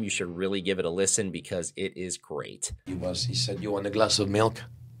time, you should really give it a listen because it is great. He said, "You want a glass of milk?"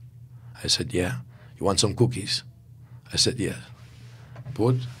 I said, "Yeah." "You want some cookies?" I said, "Yeah."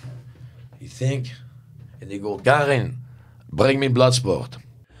 Put You think? And they go, Karen, bring me Bloodsport.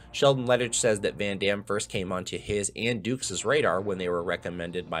 Sheldon Lettich says that Van Damme first came onto his and Dux' radar when they were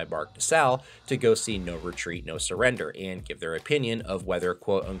recommended by Mark DeSalle to go see No Retreat, No Surrender and give their opinion of whether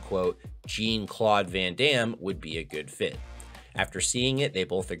quote-unquote Jean-Claude Van Damme would be a good fit. After seeing it, they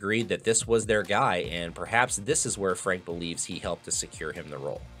both agreed that this was their guy, and perhaps this is where Frank believes he helped to secure him the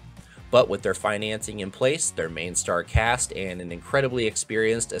role. But with their financing in place, their main star cast, and an incredibly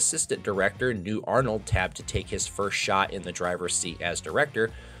experienced assistant director, New Arnold, tabbed to take his first shot in the driver's seat as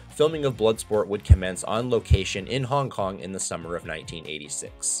director, filming of Bloodsport would commence on location in Hong Kong in the summer of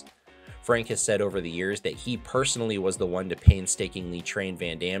 1986. Frank has said over the years that he personally was the one to painstakingly train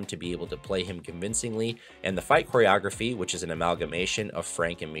Van Damme to be able to play him convincingly, and the fight choreography, which is an amalgamation of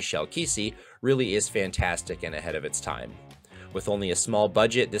Frank and Michel Kisi, really is fantastic and ahead of its time. With only a small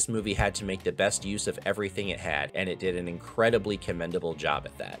budget, this movie had to make the best use of everything it had, and it did an incredibly commendable job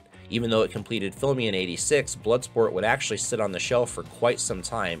at that. Even though it completed filming in '86, Bloodsport would actually sit on the shelf for quite some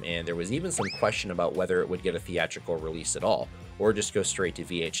time, and there was even some question about whether it would get a theatrical release at all, or just go straight to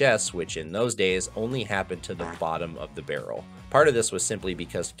VHS, which in those days only happened to the bottom of the barrel. Part of this was simply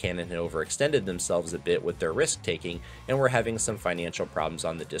because Canon had overextended themselves a bit with their risk-taking and were having some financial problems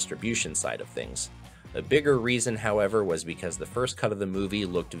on the distribution side of things. A bigger reason, however, was because the first cut of the movie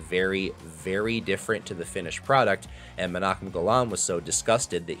looked very, very different to the finished product, and Menachem Golan was so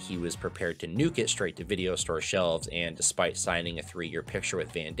disgusted that he was prepared to nuke it straight to video store shelves, and despite signing a 3-year picture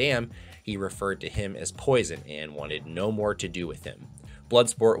with Van Damme, he referred to him as poison and wanted no more to do with him.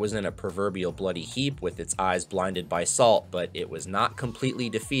 Bloodsport was in a proverbial bloody heap with its eyes blinded by salt, but it was not completely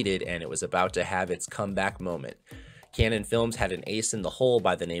defeated, and it was about to have its comeback moment. Cannon Films had an ace in the hole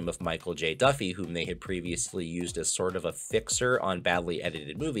by the name of Michael J. Duffy, whom they had previously used as sort of a fixer on badly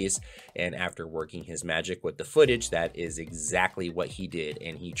edited movies, and after working his magic with the footage, that is exactly what he did,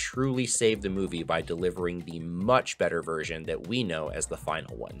 and he truly saved the movie by delivering the much better version that we know as the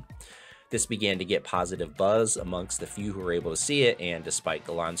final one. This began to get positive buzz amongst the few who were able to see it, and despite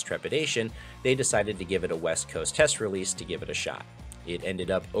Golan's trepidation, they decided to give it a West Coast test release to give it a shot. It ended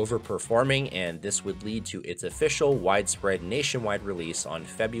up overperforming, and this would lead to its official widespread nationwide release on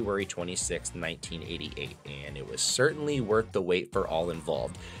February 26, 1988, and it was certainly worth the wait for all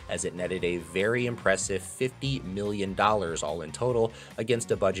involved, as it netted a very impressive $50 million all in total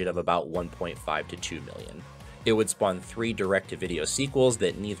against a budget of about $1.5 to $2 million. It would spawn 3 direct-to-video sequels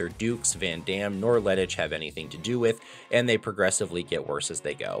that neither Dux, Van Damme, nor Lettich have anything to do with, and they progressively get worse as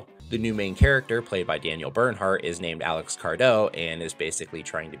they go. The new main character, played by Daniel Bernhardt, is named Alex Cardot and is basically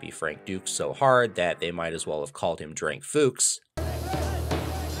trying to be Frank Dux so hard that they might as well have called him Drank Fuchs.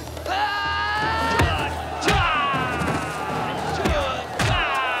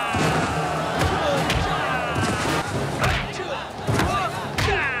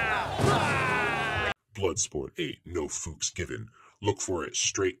 Bloodsport 8, no Fuchs given. Look for it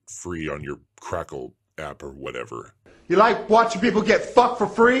straight free on your Crackle app or whatever. You like watching people get fucked for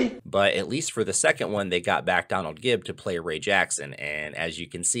free? But at least for the second one, they got back Donald Gibb to play Ray Jackson, and as you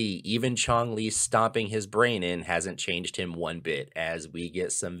can see, even Chong Li stomping his brain in hasn't changed him one bit, as we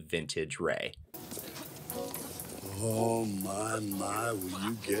get some vintage Ray. Oh my, will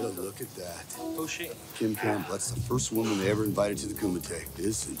you get a look at that? Who's she? Kim Campbell, that's the first woman they ever invited to the Kumite.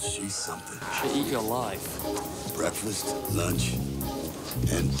 Isn't she something? She'll eat you alive. Breakfast, lunch,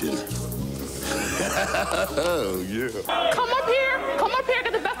 and dinner. Oh, yeah. Come up here,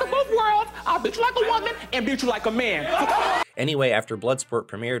 get the best of both worlds. I'll beat you like a woman and beat you like a man. Anyway, after Bloodsport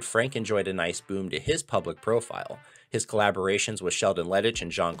premiered, Frank enjoyed a nice boom to his public profile. His collaborations with Sheldon Lettich and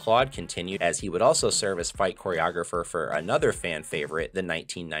Jean-Claude continued, as he would also serve as fight choreographer for another fan favorite, the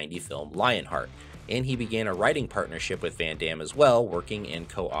 1990 film Lionheart. And he began a writing partnership with Van Damme as well, working and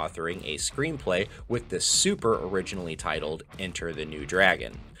co-authoring a screenplay with the super originally titled Enter the New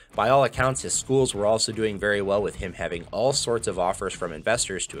Dragon. By all accounts, his schools were also doing very well, with him having all sorts of offers from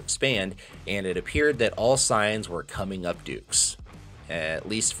investors to expand, and it appeared that all signs were coming up Dux, at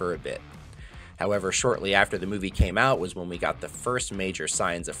least for a bit. However, shortly after the movie came out was when we got the first major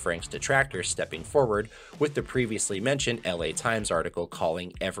signs of Frank's detractors stepping forward, with the previously mentioned LA Times article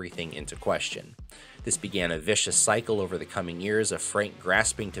calling everything into question. This began a vicious cycle over the coming years of Frank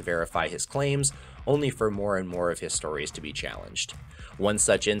grasping to verify his claims, only for more and more of his stories to be challenged. One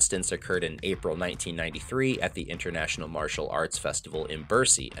such instance occurred in April 1993 at the International Martial Arts Festival in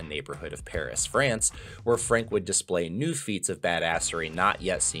Bercy, a neighborhood of Paris, France, where Frank would display new feats of badassery not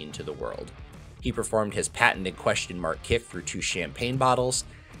yet seen to the world. He performed his patented question mark kick through 2 champagne bottles,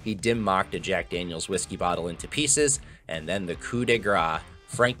 he dim-mocked a Jack Daniels whiskey bottle into pieces, and then the coup de grace,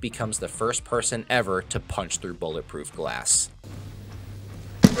 Frank becomes the first person ever to punch through bulletproof glass.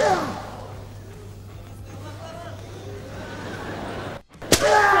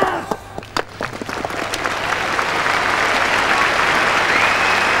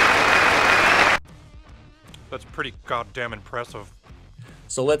 pretty goddamn impressive.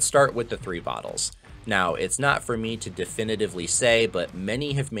 So let's start with the 3 bottles. Now, it's not for me to definitively say, but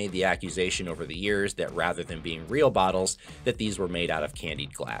many have made the accusation over the years that rather than being real bottles, that these were made out of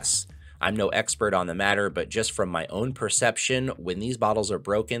candied glass. I'm no expert on the matter, but just from my own perception, when these bottles are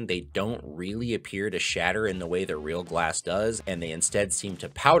broken, they don't really appear to shatter in the way that real glass does, and they instead seem to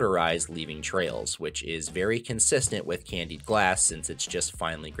powderize, leaving trails, which is very consistent with candied glass since it's just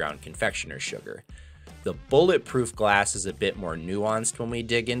finely ground confectioner's sugar. The bulletproof glass is a bit more nuanced when we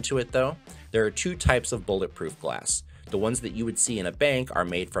dig into it though. There are 2 types of bulletproof glass. The ones that you would see in a bank are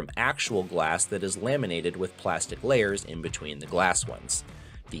made from actual glass that is laminated with plastic layers in between the glass ones.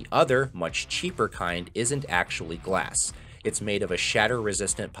 The other, much cheaper kind isn't actually glass. It's made of a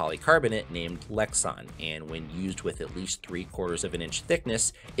shatter-resistant polycarbonate named Lexan, and when used with at least 3/4 of an inch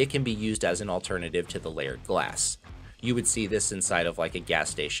thickness, it can be used as an alternative to the layered glass. You would see this inside of like a gas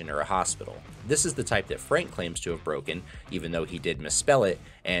station or a hospital. This is the type that Frank claims to have broken, even though he did misspell it,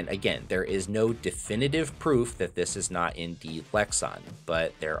 and again, there is no definitive proof that this is not indeed Lexan,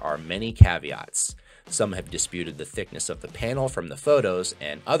 but there are many caveats. Some have disputed the thickness of the panel from the photos,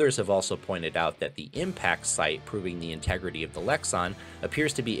 and others have also pointed out that the impact site proving the integrity of the Lexan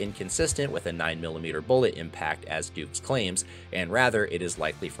appears to be inconsistent with a 9mm bullet impact as Dux claims, and rather it is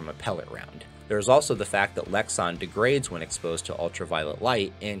likely from a pellet round. There is also the fact that Lexan degrades when exposed to ultraviolet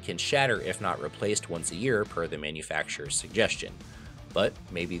light and can shatter if not replaced once a year per the manufacturer's suggestion. But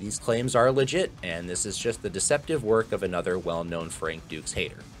maybe these claims are legit, and this is just the deceptive work of another well-known Frank Dux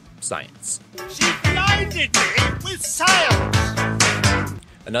hater. Science. She blinded me with science!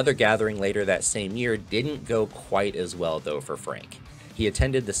 Another gathering later that same year didn't go quite as well though for Frank. He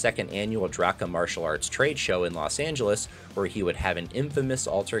attended the 2nd annual Draka Martial Arts trade show in Los Angeles, where he would have an infamous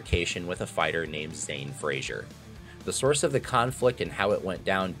altercation with a fighter named Zane Frazier. The source of the conflict and how it went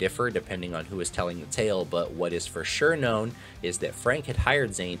down differ depending on who is telling the tale, but what is for sure known is that Frank had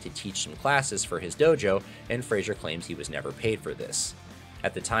hired Zane to teach some classes for his dojo, and Frazier claims he was never paid for this.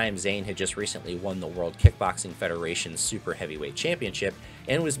 At the time, Zane had just recently won the World Kickboxing Federation's Super Heavyweight Championship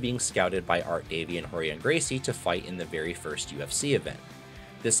and was being scouted by Art Davie and Rorion Gracie to fight in the very first UFC event.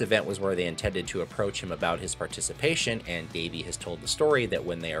 This event was where they intended to approach him about his participation, and Davie has told the story that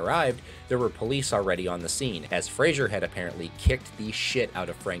when they arrived, there were police already on the scene, as Frazier had apparently kicked the shit out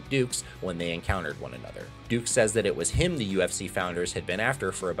of Frank Dux when they encountered one another. Dux says that it was him the UFC founders had been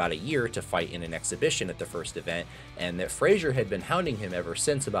after for about a year to fight in an exhibition at the first event, and that Frazier had been hounding him ever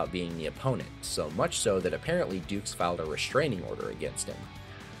since about being the opponent, so much so that apparently Dux filed a restraining order against him.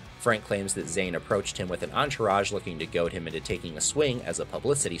 Frank claims that Zane approached him with an entourage looking to goad him into taking a swing as a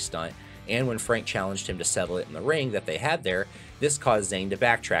publicity stunt, and when Frank challenged him to settle it in the ring that they had there, this caused Zane to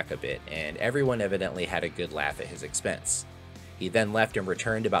backtrack a bit, and everyone evidently had a good laugh at his expense. He then left and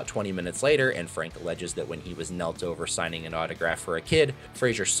returned about 20 minutes later, and Frank alleges that when he was knelt over signing an autograph for a kid,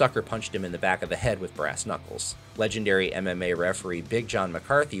 Frazier sucker punched him in the back of the head with brass knuckles. Legendary MMA referee Big John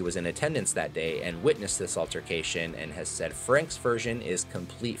McCarthy was in attendance that day and witnessed this altercation, and has said Frank's version is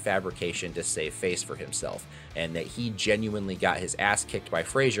complete fabrication to save face for himself, and that he genuinely got his ass kicked by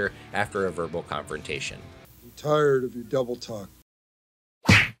Frazier after a verbal confrontation. I'm tired of your double talk.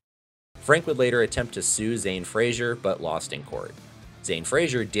 Frank would later attempt to sue Zane Frazier, but lost in court. Zane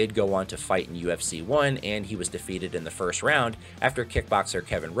Frazier did go on to fight in UFC 1, and he was defeated in the first round after kickboxer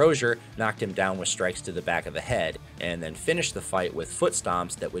Kevin Rozier knocked him down with strikes to the back of the head, and then finished the fight with foot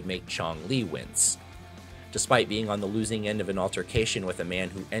stomps that would make Chong Li wince. Despite being on the losing end of an altercation with a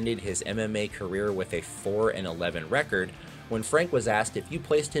man who ended his MMA career with a 4-11 record, when Frank was asked if you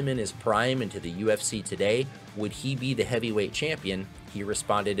placed him in his prime into the UFC today, would he be the heavyweight champion, he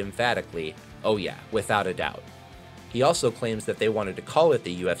responded emphatically, "Oh yeah, without a doubt." He also claims that they wanted to call it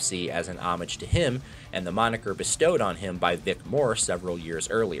the UFC as an homage to him, and the moniker bestowed on him by Vic Moore several years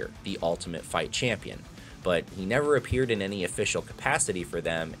earlier, the Ultimate Fight Champion. But he never appeared in any official capacity for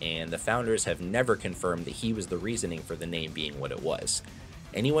them, and the founders have never confirmed that he was the reasoning for the name being what it was.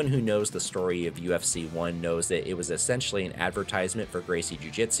 Anyone who knows the story of UFC 1 knows that it was essentially an advertisement for Gracie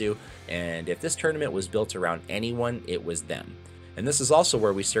Jiu-Jitsu, and if this tournament was built around anyone, it was them. And this is also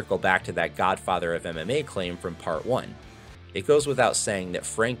where we circle back to that Godfather of MMA claim from part 1. It goes without saying that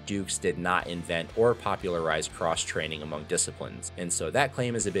Frank Dux did not invent or popularize cross-training among disciplines, and so that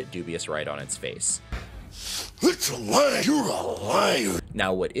claim is a bit dubious right on its face. It's a lie, you're a liar.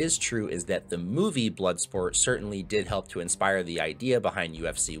 Now, what is true is that the movie Bloodsport certainly did help to inspire the idea behind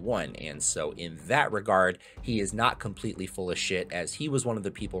UFC 1, and so in that regard, he is not completely full of shit, as he was one of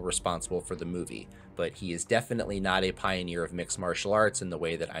the people responsible for the movie. but he is definitely not a pioneer of mixed martial arts in the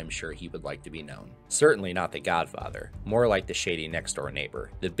way that I'm sure he would like to be known. Certainly not the Godfather, more like the shady next-door neighbor.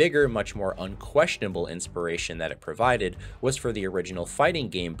 The bigger, much more unquestionable inspiration that it provided was for the original fighting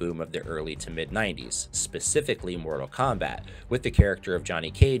game boom of the early to mid-90s, specifically Mortal Kombat, with the character of Johnny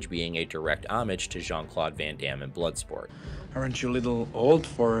Cage being a direct homage to Jean-Claude Van Damme in Bloodsport. Aren't you a little old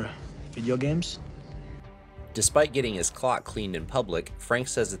for video games? Despite getting his clock cleaned in public, Frank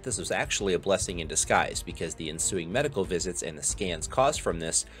says that this was actually a blessing in disguise because the ensuing medical visits and the scans caused from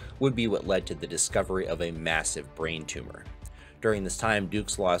this would be what led to the discovery of a massive brain tumor. During this time,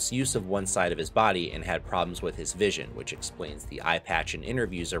 Dux lost use of one side of his body and had problems with his vision, which explains the eye patch in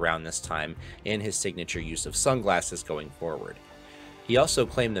interviews around this time and his signature use of sunglasses going forward. He also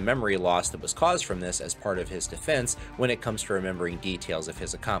claimed the memory loss that was caused from this as part of his defense when it comes to remembering details of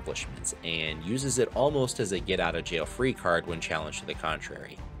his accomplishments, and uses it almost as a get-out-of-jail-free card when challenged to the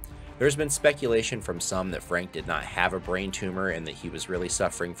contrary. There's been speculation from some that Frank did not have a brain tumor and that he was really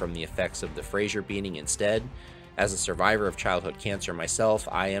suffering from the effects of the Frazier beating instead. As a survivor of childhood cancer myself,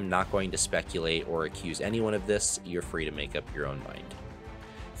 I am not going to speculate or accuse anyone of this. You're free to make up your own mind.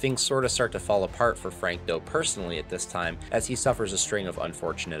 Things sort of start to fall apart for Frank though personally at this time as he suffers a string of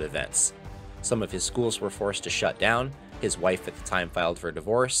unfortunate events. Some of his schools were forced to shut down, his wife at the time filed for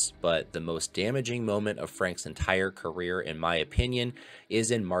divorce, but the most damaging moment of Frank's entire career, in my opinion,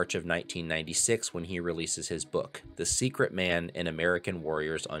 is in March of 1996 when he releases his book, The Secret Man: An American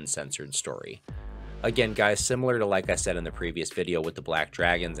Warrior's Uncensored Story. Again guys, similar to like I said in the previous video with the Black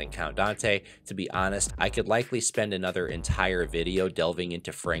Dragons and Count Dante, to be honest, I could likely spend another entire video delving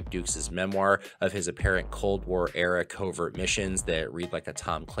into Frank Dux' memoir of his apparent Cold War era covert missions that read like a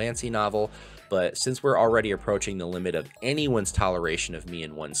Tom Clancy novel, but since we're already approaching the limit of anyone's toleration of me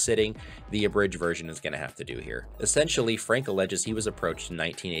in one sitting, the abridged version is going to have to do here. Essentially, Frank alleges he was approached in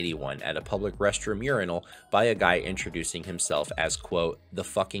 1981 at a public restroom urinal by a guy introducing himself as, quote, the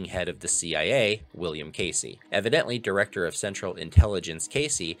fucking head of the CIA, William Casey. Evidently, Director of Central Intelligence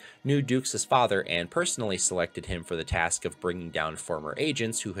Casey knew Dux' father and personally selected him for the task of bringing down former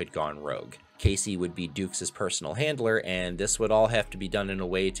agents who had gone rogue. Casey would be Dux' personal handler, and this would all have to be done in a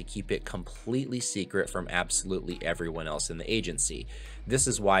way to keep it completely secret from absolutely everyone else in the agency. This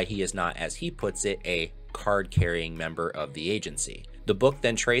is why he is not, as he puts it, a card-carrying member of the agency. The book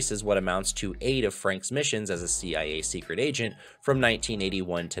then traces what amounts to 8 of Frank's missions as a CIA secret agent from 1981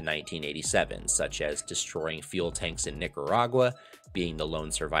 to 1987, such as destroying fuel tanks in Nicaragua, being the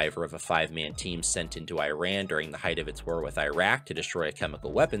lone survivor of a 5-man team sent into Iran during the height of its war with Iraq to destroy a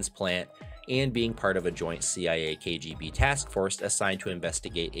chemical weapons plant, and being part of a joint CIA-KGB task force assigned to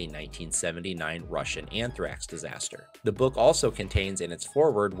investigate a 1979 Russian anthrax disaster. The book also contains in its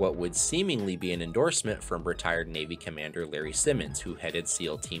foreword what would seemingly be an endorsement from retired Navy Commander Larry Simmons, who headed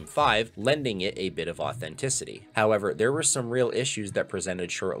SEAL Team 5, lending it a bit of authenticity. However, there were some real issues that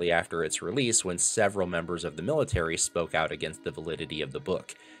presented shortly after its release when several members of the military spoke out against the validity of the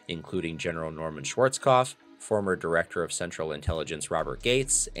book, including General Norman Schwarzkopf, former Director of Central Intelligence Robert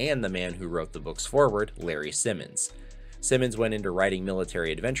Gates, and the man who wrote the book's foreword, Larry Simmons. Simmons went into writing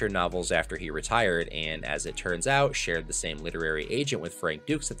military adventure novels after he retired, and as it turns out, shared the same literary agent with Frank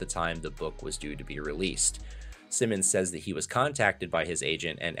Dux at the time the book was due to be released. Simmons says that he was contacted by his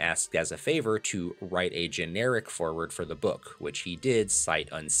agent and asked as a favor to write a generic foreword for the book, which he did sight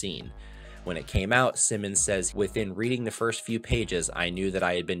unseen. When it came out, Simmons says, within reading the first few pages, I knew that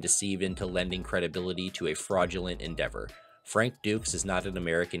I had been deceived into lending credibility to a fraudulent endeavor. Frank Dux is not an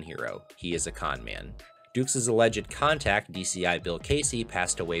American hero. He is a con man. Dux' alleged contact, DCI Bill Casey,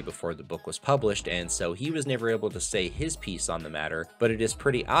 passed away before the book was published, and so he was never able to say his piece on the matter, but it is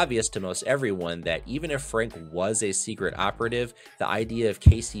pretty obvious to most everyone that even if Frank was a secret operative, the idea of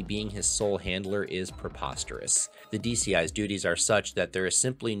Casey being his sole handler is preposterous. The DCI's duties are such that there is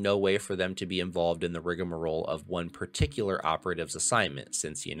simply no way for them to be involved in the rigmarole of one particular operative's assignment,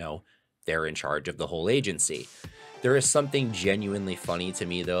 since, you know, they're in charge of the whole agency. There is something genuinely funny to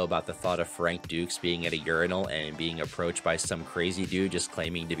me, though, about the thought of Frank Dux being at a urinal and being approached by some crazy dude just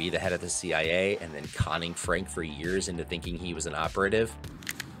claiming to be the head of the CIA and then conning Frank for years into thinking he was an operative.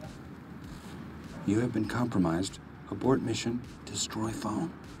 You have been compromised. Abort mission. Destroy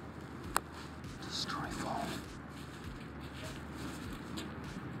phone. Destroy phone.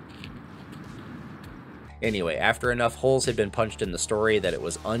 Anyway, after enough holes had been punched in the story that it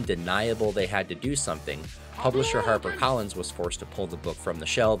was undeniable they had to do something, Publisher HarperCollins was forced to pull the book from the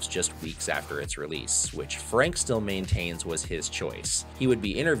shelves just weeks after its release, which Frank still maintains was his choice. He would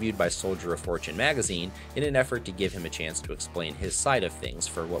be interviewed by Soldier of Fortune magazine in an effort to give him a chance to explain his side of things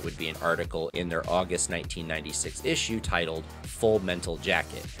for what would be an article in their August 1996 issue titled Full Mental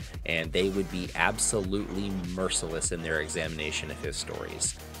Jacket, and they would be absolutely merciless in their examination of his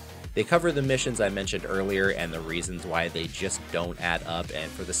stories. They cover the missions I mentioned earlier and the reasons why they just don't add up,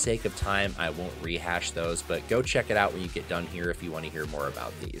 and for the sake of time, I won't rehash those, but go check it out when you get done here if you want to hear more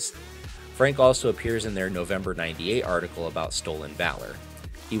about these. Frank also appears in their November 98 article about stolen valor.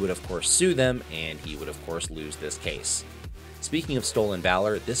 He would of course sue them, and he would of course lose this case. Speaking of stolen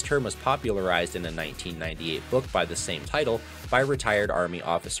valor, this term was popularized in a 1998 book by the same title by retired Army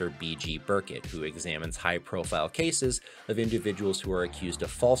officer B.G. Burkett, who examines high-profile cases of individuals who are accused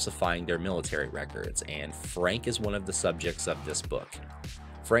of falsifying their military records, and Frank is one of the subjects of this book.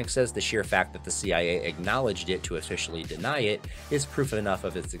 Frank says the sheer fact that the CIA acknowledged it to officially deny it is proof enough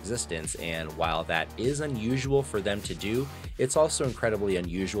of its existence, and while that is unusual for them to do, it's also incredibly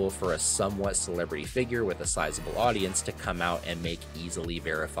unusual for a somewhat celebrity figure with a sizable audience to come out and make easily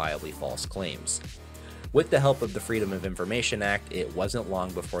verifiably false claims. With the help of the Freedom of Information Act, it wasn't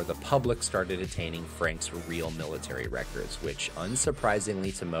long before the public started attaining Frank's real military records, which,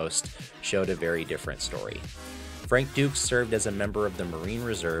 unsurprisingly to most, showed a very different story. Frank Dux served as a member of the Marine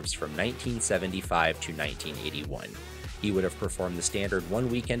Reserves from 1975 to 1981. He would have performed the standard one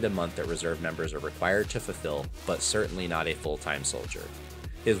weekend a month that reserve members are required to fulfill, but certainly not a full-time soldier.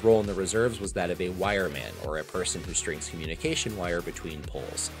 His role in the reserves was that of a wireman, or a person who strings communication wire between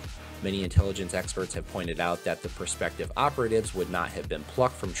poles. Many intelligence experts have pointed out that the prospective operatives would not have been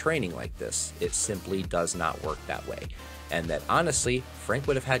plucked from training like this. It simply does not work that way, and that honestly, Frank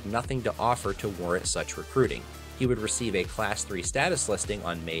would have had nothing to offer to warrant such recruiting. He would receive a Class 3 status listing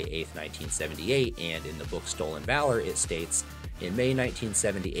on May 8, 1978, and in the book Stolen Valor, it states, "In May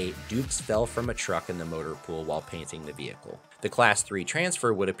 1978, Dux fell from a truck in the motor pool while painting the vehicle." The Class 3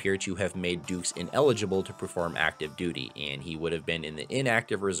 transfer would appear to have made Dux ineligible to perform active duty, and he would have been in the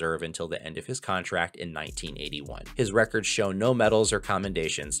inactive reserve until the end of his contract in 1981. His records show no medals or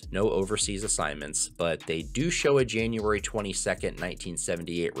commendations, no overseas assignments, but they do show a January 22,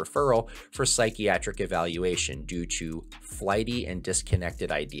 1978 referral for psychiatric evaluation due to flighty and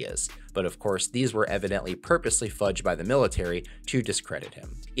disconnected ideas. But of course, these were evidently purposely fudged by the military to discredit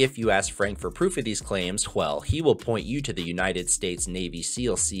him. If you ask Frank for proof of these claims, well, he will point you to the United States Navy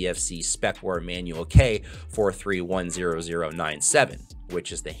SEAL CFC Spec War Manual K 43100097,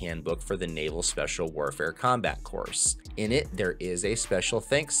 which is the handbook for the Naval Special Warfare Combat Course. In it, there is a special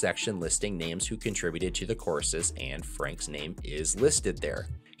thanks section listing names who contributed to the courses, and Frank's name is listed there.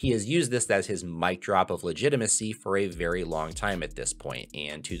 He has used this as his mic drop of legitimacy for a very long time at this point,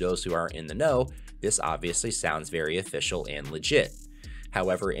 and to those who aren't in the know, this obviously sounds very official and legit.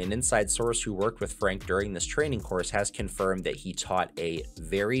 However, an inside source who worked with Frank during this training course has confirmed that he taught a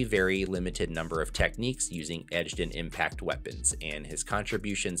very, very limited number of techniques using edged and impact weapons, and his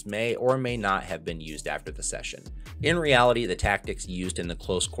contributions may or may not have been used after the session. In reality, the tactics used in the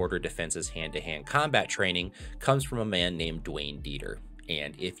close quarter defense's hand-to-hand combat training comes from a man named Dwayne Dieter.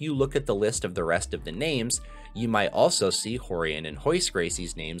 And if you look at the list of the rest of the names, you might also see Horian and Hoist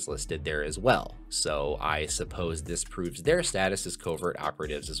Gracie's names listed there as well. So I suppose this proves their status as covert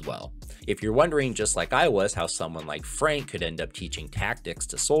operatives as well. If you're wondering, just like I was, how someone like Frank could end up teaching tactics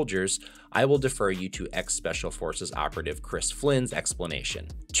to soldiers, I will defer you to ex-Special Forces operative Chris Flynn's explanation.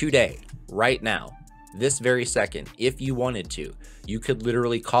 Today, right now, this very second, if you wanted to, you could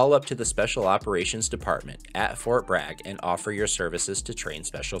literally call up to the Special Operations Department at Fort Bragg and offer your services to train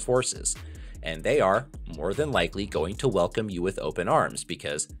Special Forces. And they are, more than likely, going to welcome you with open arms,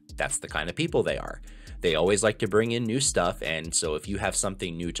 because that's the kind of people they are. They always like to bring in new stuff, and so if you have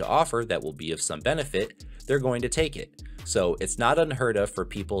something new to offer that will be of some benefit, they're going to take it. So it's not unheard of for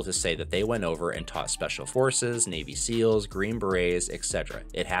people to say that they went over and taught Special Forces, Navy SEALs, Green Berets, etc.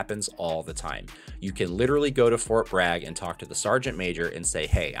 It happens all the time. You can literally go to Fort Bragg and talk to the Sergeant Major and say,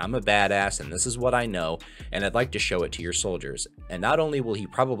 "Hey, I'm a badass and this is what I know, and I'd like to show it to your soldiers." And not only will he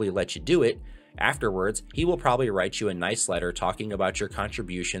probably let you do it, afterwards, he will probably write you a nice letter talking about your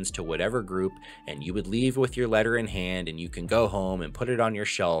contributions to whatever group, and you would leave with your letter in hand and you can go home and put it on your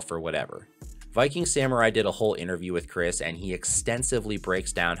shelf or whatever. Viking Samurai did a whole interview with Chris, and he extensively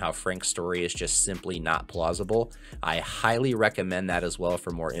breaks down how Frank's story is just simply not plausible. I highly recommend that as well.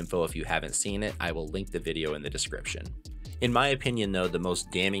 For more info, if you haven't seen it, I will link the video in the description. In my opinion though, the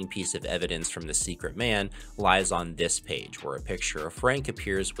most damning piece of evidence from the secret man lies on this page, where a picture of Frank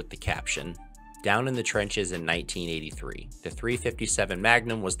appears with the caption, Down in the trenches in 1983, the .357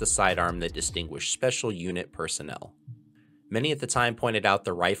 Magnum was the sidearm that distinguished special unit personnel. Many at the time pointed out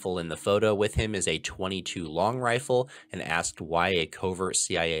the rifle in the photo with him is a .22 long rifle and asked why a covert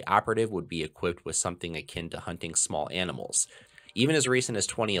CIA operative would be equipped with something akin to hunting small animals. Even as recent as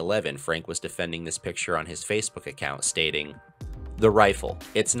 2011, Frank was defending this picture on his Facebook account, stating, "The rifle,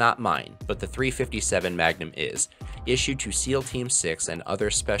 it's not mine, but the .357 Magnum is, issued to SEAL Team 6 and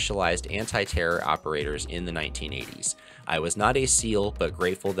other specialized anti-terror operators in the 1980s. I was not a SEAL, but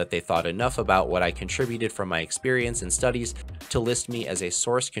grateful that they thought enough about what I contributed from my experience and studies to list me as a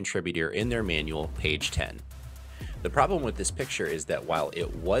source contributor in their manual, page 10. The problem with this picture is that while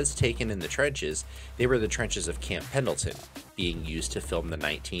it was taken in the trenches, they were the trenches of Camp Pendleton, being used to film the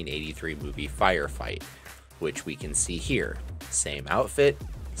 1983 movie Firefight, which we can see here. Same outfit,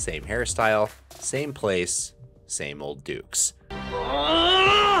 same hairstyle, same place, same old Dukes.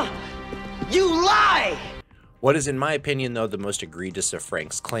 You lie! What is in my opinion though the most egregious of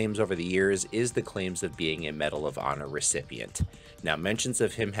Frank's claims over the years is the claims of being a Medal of Honor recipient. Now, mentions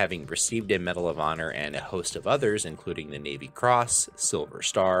of him having received a Medal of Honor and a host of others, including the Navy Cross, Silver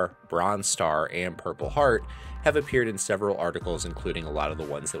Star, Bronze Star, and Purple Heart, have appeared in several articles, including a lot of the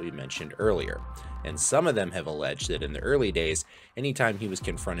ones that we mentioned earlier. And some of them have alleged that in the early days, anytime he was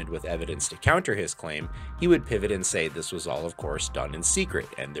confronted with evidence to counter his claim, he would pivot and say this was all, of course, done in secret,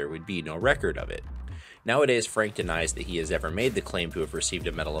 and there would be no record of it. Nowadays, Frank denies that he has ever made the claim to have received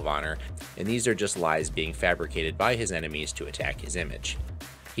a Medal of Honor, and these are just lies being fabricated by his enemies to attack his image.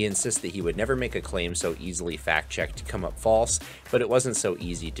 He insists that he would never make a claim so easily fact-checked to come up false, but it wasn't so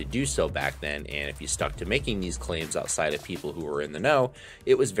easy to do so back then, and if you stuck to making these claims outside of people who were in the know,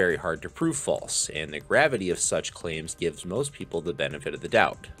 it was very hard to prove false, and the gravity of such claims gives most people the benefit of the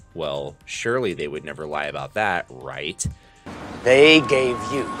doubt. Well, surely they would never lie about that, right? They gave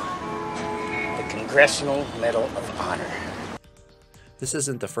you the Congressional Medal of Honor. This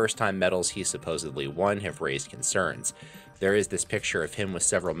isn't the first time medals he supposedly won have raised concerns. There is this picture of him with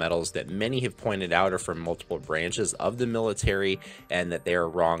several medals that many have pointed out are from multiple branches of the military and that they are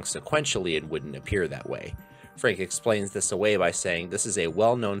wrong sequentially and wouldn't appear that way. Frank explains this away by saying this is a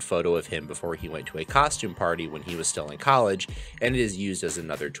well-known photo of him before he went to a costume party when he was still in college, and it is used as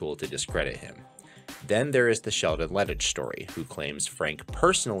another tool to discredit him. Then there is the Sheldon Lettich story, who claims Frank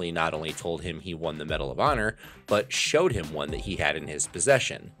personally not only told him he won the Medal of Honor, but showed him one that he had in his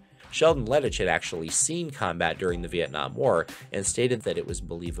possession. Sheldon Lettich had actually seen combat during the Vietnam War and stated that it was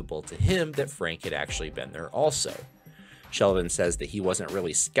believable to him that Frank had actually been there also. Sheldon says that he wasn't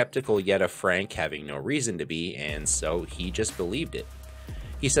really skeptical yet of Frank, having no reason to be, and so he just believed it.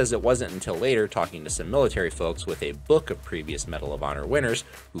 He says it wasn't until later, talking to some military folks with a book of previous Medal of Honor winners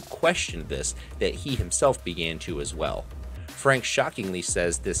who questioned this, that he himself began to as well. Frank shockingly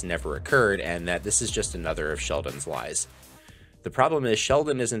says this never occurred and that this is just another of Sheldon's lies. The problem is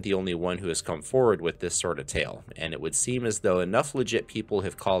Sheldon isn't the only one who has come forward with this sort of tale, and it would seem as though enough legit people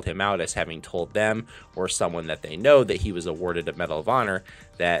have called him out as having told them, or someone that they know, that he was awarded a Medal of Honor,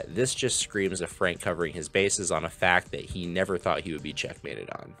 that this just screams of Frank covering his bases on a fact that he never thought he would be checkmated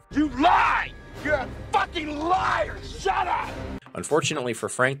on. You lie! You're a fucking liar! Shut up! Unfortunately for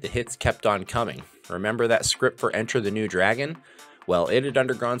Frank, the hits kept on coming. Remember that script for Enter the New Dragon? Well, it had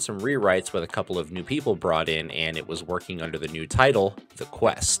undergone some rewrites with a couple of new people brought in, and it was working under the new title, The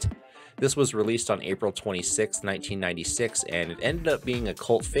Quest. This was released on April 26, 1996, and it ended up being a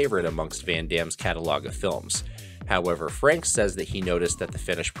cult favorite amongst Van Damme's catalog of films. However, Frank says that he noticed that the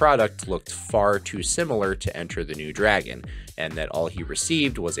finished product looked far too similar to Enter the New Dragon, and that all he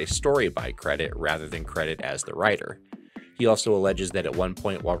received was a story by credit rather than credit as the writer. He also alleges that at one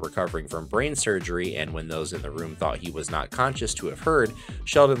point while recovering from brain surgery, and when those in the room thought he was not conscious to have heard,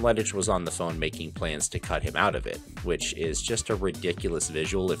 Sheldon Lettich was on the phone making plans to cut him out of it, which is just a ridiculous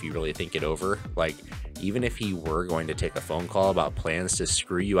visual if you really think it over. Like, even if he were going to take a phone call about plans to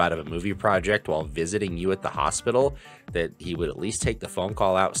screw you out of a movie project while visiting you at the hospital, that he would at least take the phone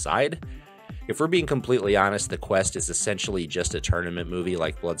call outside? If we're being completely honest, The Quest is essentially just a tournament movie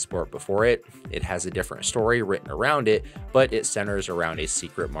like Bloodsport before it. It has a different story written around it, but it centers around a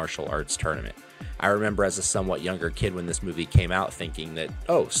secret martial arts tournament. I remember as a somewhat younger kid when this movie came out thinking that,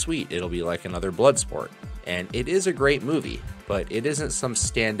 oh sweet, it'll be like another Bloodsport. And it is a great movie, but it isn't some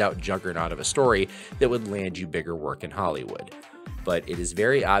standout juggernaut of a story that would land you bigger work in Hollywood. But it is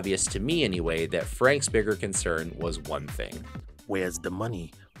very obvious to me anyway that Frank's bigger concern was one thing. Where's the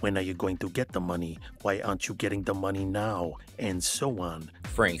money? When are you going to get the money? Why aren't you getting the money now? And so on.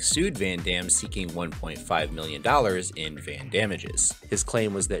 Frank sued Van Damme seeking $1.5 million in Van damages. His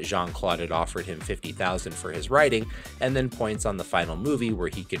claim was that Jean-Claude had offered him $50,000 for his writing, and then points on the final movie where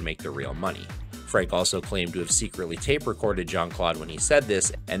he could make the real money. Frank also claimed to have secretly tape recorded Jean-Claude when he said this,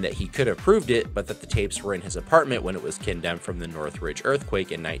 and that he could have proved it, but that the tapes were in his apartment when it was condemned from the Northridge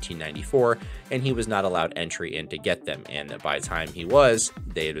earthquake in 1994, and he was not allowed entry in to get them, and that by the time he was,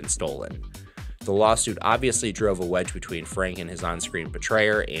 they had been stolen. The lawsuit obviously drove a wedge between Frank and his on-screen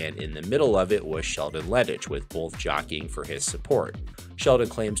betrayer, and in the middle of it was Sheldon Lettich, with both jockeying for his support. Sheldon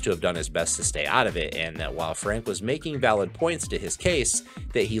claims to have done his best to stay out of it, and that while Frank was making valid points to his case,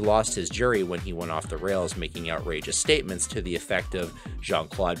 that he lost his jury when he went off the rails making outrageous statements to the effect of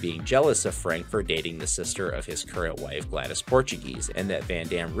Jean-Claude being jealous of Frank for dating the sister of his current wife Gladys Portuguese, and that Van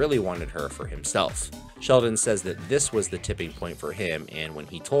Damme really wanted her for himself. Sheldon says that this was the tipping point for him, and when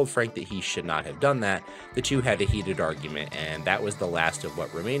he told Frank that he should not have done that, the two had a heated argument, and that was the last of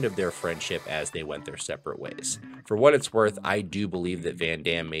what remained of their friendship as they went their separate ways. For what it's worth, I do believe that Van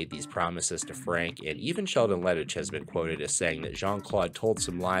Damme made these promises to Frank, and even Sheldon Lettich has been quoted as saying that Jean-Claude told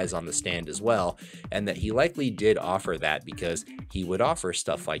some lies on the stand as well, and that he likely did offer that because he would offer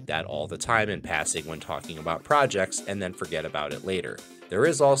stuff like that all the time in passing when talking about projects and then forget about it later. There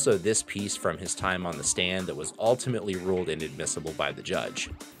is also this piece from his time on the stand that was ultimately ruled inadmissible by the judge.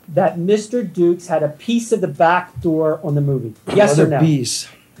 That Mr. Dukes had a piece of the back door on the movie. Yes or no? Another piece.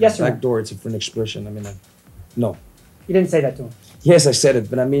 Yes or no? Back door, it's a different expression. I mean, no. You didn't say that to him. Yes, I said it,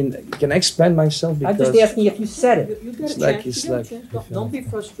 but I mean, can I explain myself? Because I'm just asking if you said it. You it's like, don't be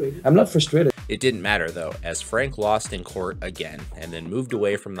frustrated. I'm not frustrated. It didn't matter though, as Frank lost in court again, and then moved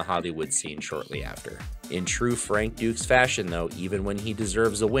away from the Hollywood scene shortly after. In true Frank Dux fashion though, even when he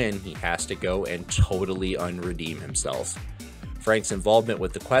deserves a win, he has to go and totally unredeem himself. Frank's involvement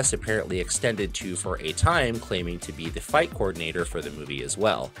with the quest apparently extended to, for a time, claiming to be the fight coordinator for the movie as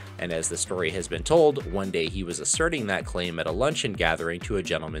well. And as the story has been told, one day he was asserting that claim at a luncheon gathering to a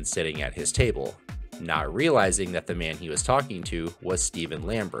gentleman sitting at his table, not realizing that the man he was talking to was Stephen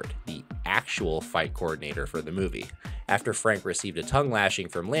Lambert, the actual fight coordinator for the movie. After Frank received a tongue lashing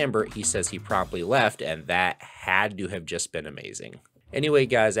from Lambert, he says he promptly left, and that had to have just been amazing. Anyway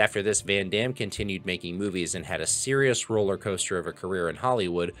guys, after this, Van Damme continued making movies and had a serious roller coaster of a career in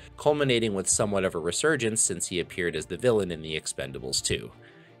Hollywood, culminating with somewhat of a resurgence since he appeared as the villain in The Expendables 2.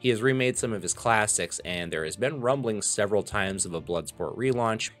 He has remade some of his classics, and there has been rumblings several times of a Bloodsport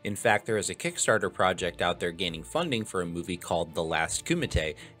relaunch. In fact, there is a Kickstarter project out there gaining funding for a movie called The Last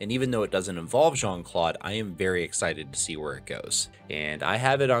Kumite, and even though it doesn't involve Jean-Claude, I am very excited to see where it goes. And I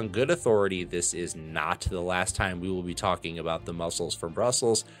have it on good authority, this is not the last time we will be talking about the muscles from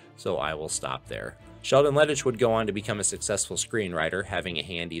Brussels, so I will stop there. Sheldon Lettich would go on to become a successful screenwriter, having a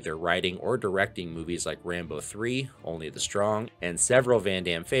hand either writing or directing movies like Rambo 3, Only the Strong, and several Van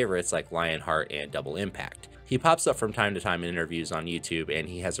Damme favorites like Lionheart and Double Impact. He pops up from time to time in interviews on YouTube, and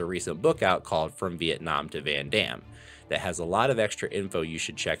he has a recent book out called From Vietnam to Van Damme that has a lot of extra info you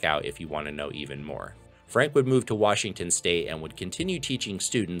should check out if you want to know even more. Frank would move to Washington State and would continue teaching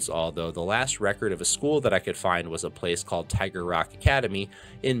students, although the last record of a school that I could find was a place called Tiger Rock Academy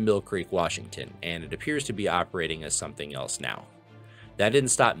in Mill Creek, Washington, and it appears to be operating as something else now. That didn't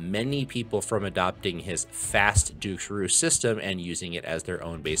stop many people from adopting his fast Dukes Roost system and using it as their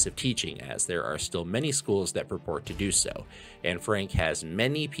own base of teaching, as there are still many schools that purport to do so, and Frank has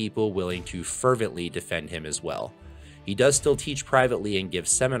many people willing to fervently defend him as well. He does still teach privately and give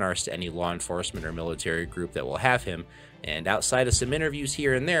seminars to any law enforcement or military group that will have him, and outside of some interviews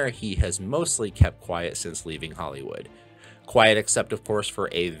here and there, he has mostly kept quiet since leaving Hollywood. Quiet except of course for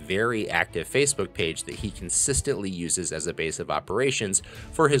a very active Facebook page that he consistently uses as a base of operations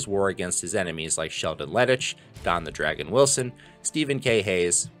for his war against his enemies like Sheldon Lettich, Don the Dragon Wilson, Stephen K.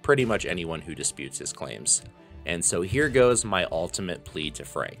 Hayes, pretty much anyone who disputes his claims. And so here goes my ultimate plea to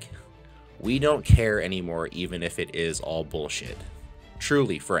Frank. We don't care anymore even if it is all bullshit.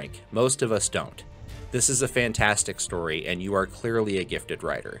 Truly, Frank, most of us don't. This is a fantastic story and you are clearly a gifted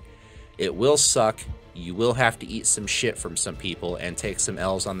writer. It will suck, you will have to eat some shit from some people and take some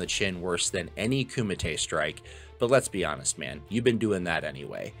L's on the chin worse than any Kumite strike, but let's be honest man, you've been doing that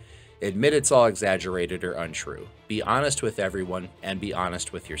anyway. Admit it's all exaggerated or untrue. Be honest with everyone and be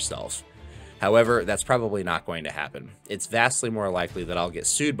honest with yourself. However, that's probably not going to happen. It's vastly more likely that I'll get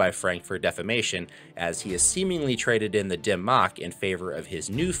sued by Frank for defamation, as he has seemingly traded in the dim mock in favor of his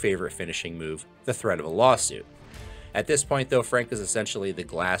new favorite finishing move, the threat of a lawsuit. At this point though, Frank is essentially the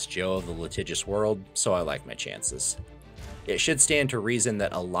Glass Joe of the litigious world, so I like my chances. It should stand to reason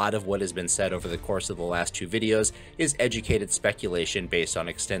that a lot of what has been said over the course of the last two videos is educated speculation based on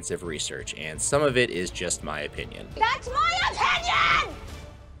extensive research, and some of it is just my opinion. That's my opinion!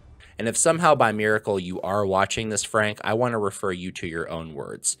 And if somehow by miracle you are watching this, Frank, I want to refer you to your own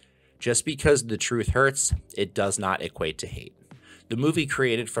words. Just because the truth hurts, it does not equate to hate. The movie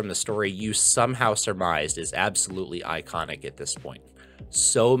created from the story you somehow surmised is absolutely iconic at this point.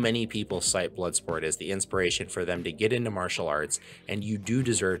 So many people cite Bloodsport as the inspiration for them to get into martial arts, and you do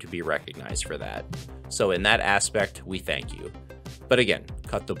deserve to be recognized for that. So in that aspect, we thank you. But again,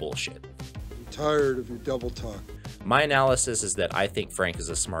 cut the bullshit. I'm tired of your double talk. My analysis is that I think Frank is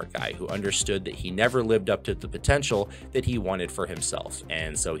a smart guy who understood that he never lived up to the potential that he wanted for himself,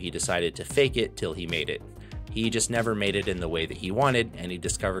 and so he decided to fake it till he made it. He just never made it in the way that he wanted, and he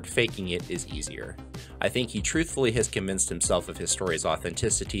discovered faking it is easier. I think he truthfully has convinced himself of his story's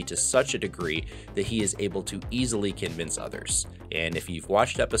authenticity to such a degree that he is able to easily convince others. And if you've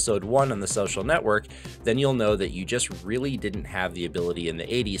watched episode 1 on The Social Network, then you'll know that you just really didn't have the ability in the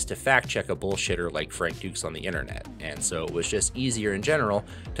 80s to fact check a bullshitter like Frank Dux on the internet, and so it was just easier in general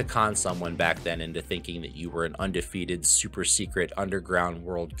to con someone back then into thinking that you were an undefeated, super secret, underground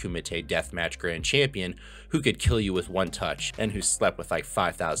world Kumite deathmatch grand champion who could kill you with one touch and who slept with like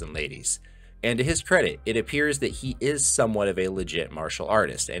 5,000 ladies. And to his credit, it appears that he is somewhat of a legit martial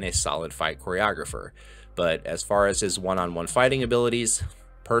artist and a solid fight choreographer. But as far as his one-on-one fighting abilities,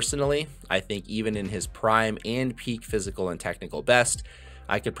 personally, I think even in his prime and peak physical and technical best,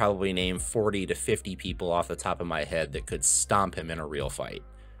 I could probably name 40 to 50 people off the top of my head that could stomp him in a real fight.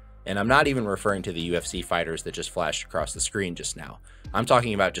 And I'm not even referring to the UFC fighters that just flashed across the screen just now. I'm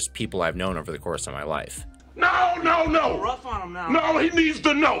talking about just people I've known over the course of my life. No! Rough on him now. No, he needs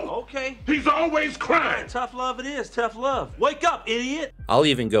to know. Okay. He's always crying. Tough love it is, tough love. Wake up, idiot. I'll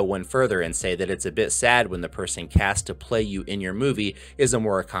even go one further and say that it's a bit sad when the person cast to play you in your movie is a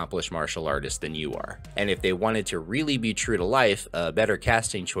more accomplished martial artist than you are. And if they wanted to really be true to life, a better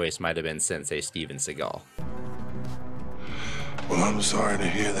casting choice might have been Sensei Steven Seagal. Well, I'm sorry to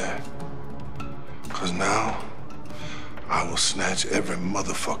hear that. Because now, I will snatch every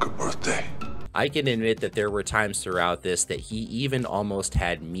motherfucker birthday. I can admit that there were times throughout this that he even almost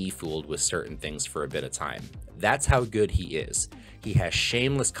had me fooled with certain things for a bit of time. That's how good he is. He has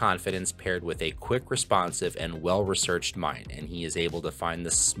shameless confidence paired with a quick, responsive, and well-researched mind, and he is able to find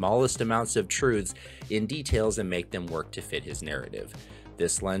the smallest amounts of truths in details and make them work to fit his narrative.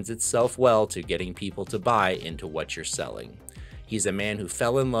 This lends itself well to getting people to buy into what you're selling. He's a man who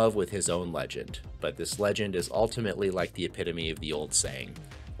fell in love with his own legend, but this legend is ultimately like the epitome of the old saying,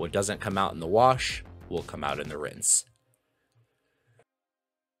 what doesn't come out in the wash will come out in the rinse.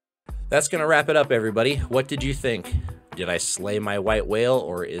 That's gonna wrap it up, everybody. What did you think? Did I slay my white whale,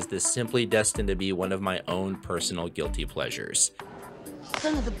 or is this simply destined to be one of my own personal guilty pleasures?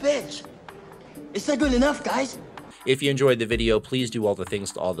 Son of the bitch. It's not good enough, guys. If you enjoyed the video, please do all the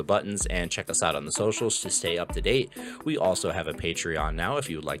things to all the buttons and check us out on the socials to stay up to date. We also have a Patreon now if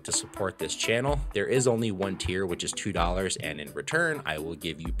you would like to support this channel. There is only one tier, which is $2, and in return, I will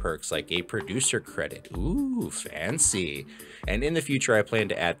give you perks like a producer credit. Ooh, fancy. And in the future, I plan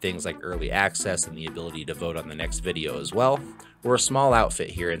to add things like early access and the ability to vote on the next video as well. We're a small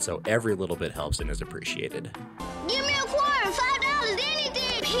outfit here, and so every little bit helps and is appreciated. Give me a quarter, $5,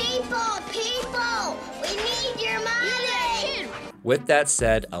 anything. People, we need your money. With that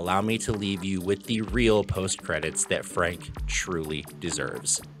said, allow me to leave you with the real post-credits that Frank truly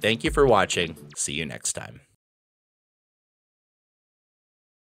deserves. Thank you for watching. See you next time.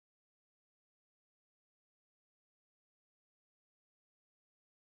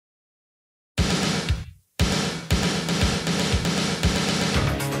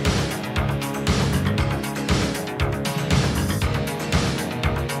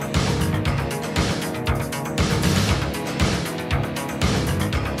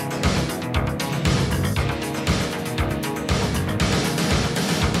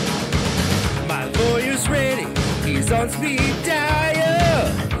 On speed dial,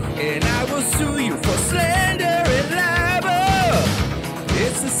 and I will sue you for slander and libel.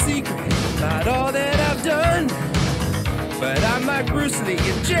 It's a secret about all that I've done, but I'm like Bruce Lee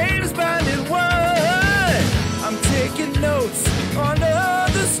and James Bond in one. I'm taking notes on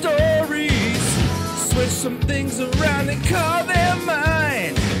other stories, switch some things around and call them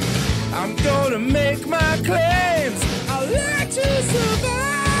mine. I'm gonna make my claims. I like to survive.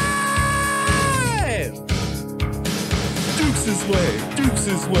 Dukes' way,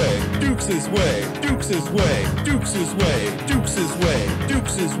 Dukes' way, Dukes' way, Dukes' way, Dukes' way, Dukes' way,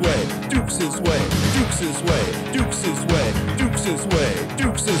 Dukes' way, Dukes' way, Dukes' way, Dukes' way, Dukes' way,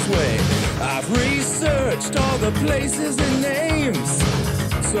 Dukes' way. I've researched all the places and names,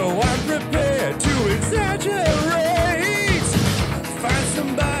 so I'm prepared to exaggerate. Find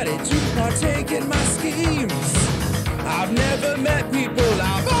somebody to partake in my schemes. I've never met people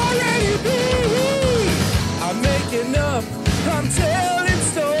I've already been. I'm making up, I'm telling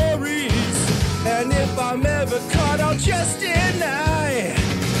stories, and if I'm ever caught, I'll just deny.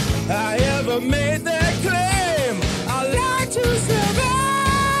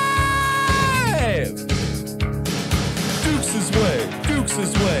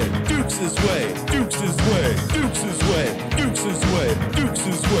 Dukes' way, Dukes' way, Dukes' way, Dukes' way, Dukes' way,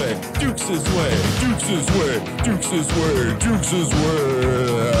 Dukes' way, Dukes' way, Dukes' way, Dukes' way, Dukes' way.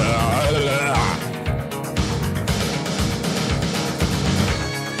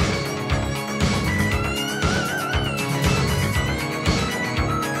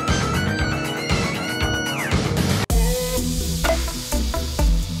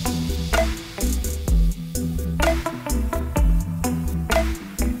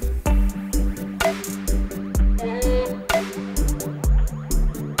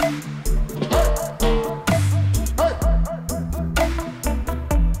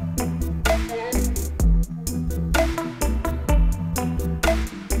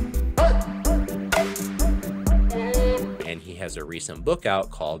 Has a recent book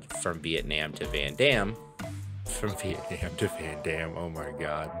out called From Vietnam to Van Damme. From Vietnam to Van Damme. Oh my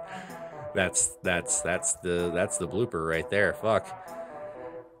god. That's the blooper right there. Fuck.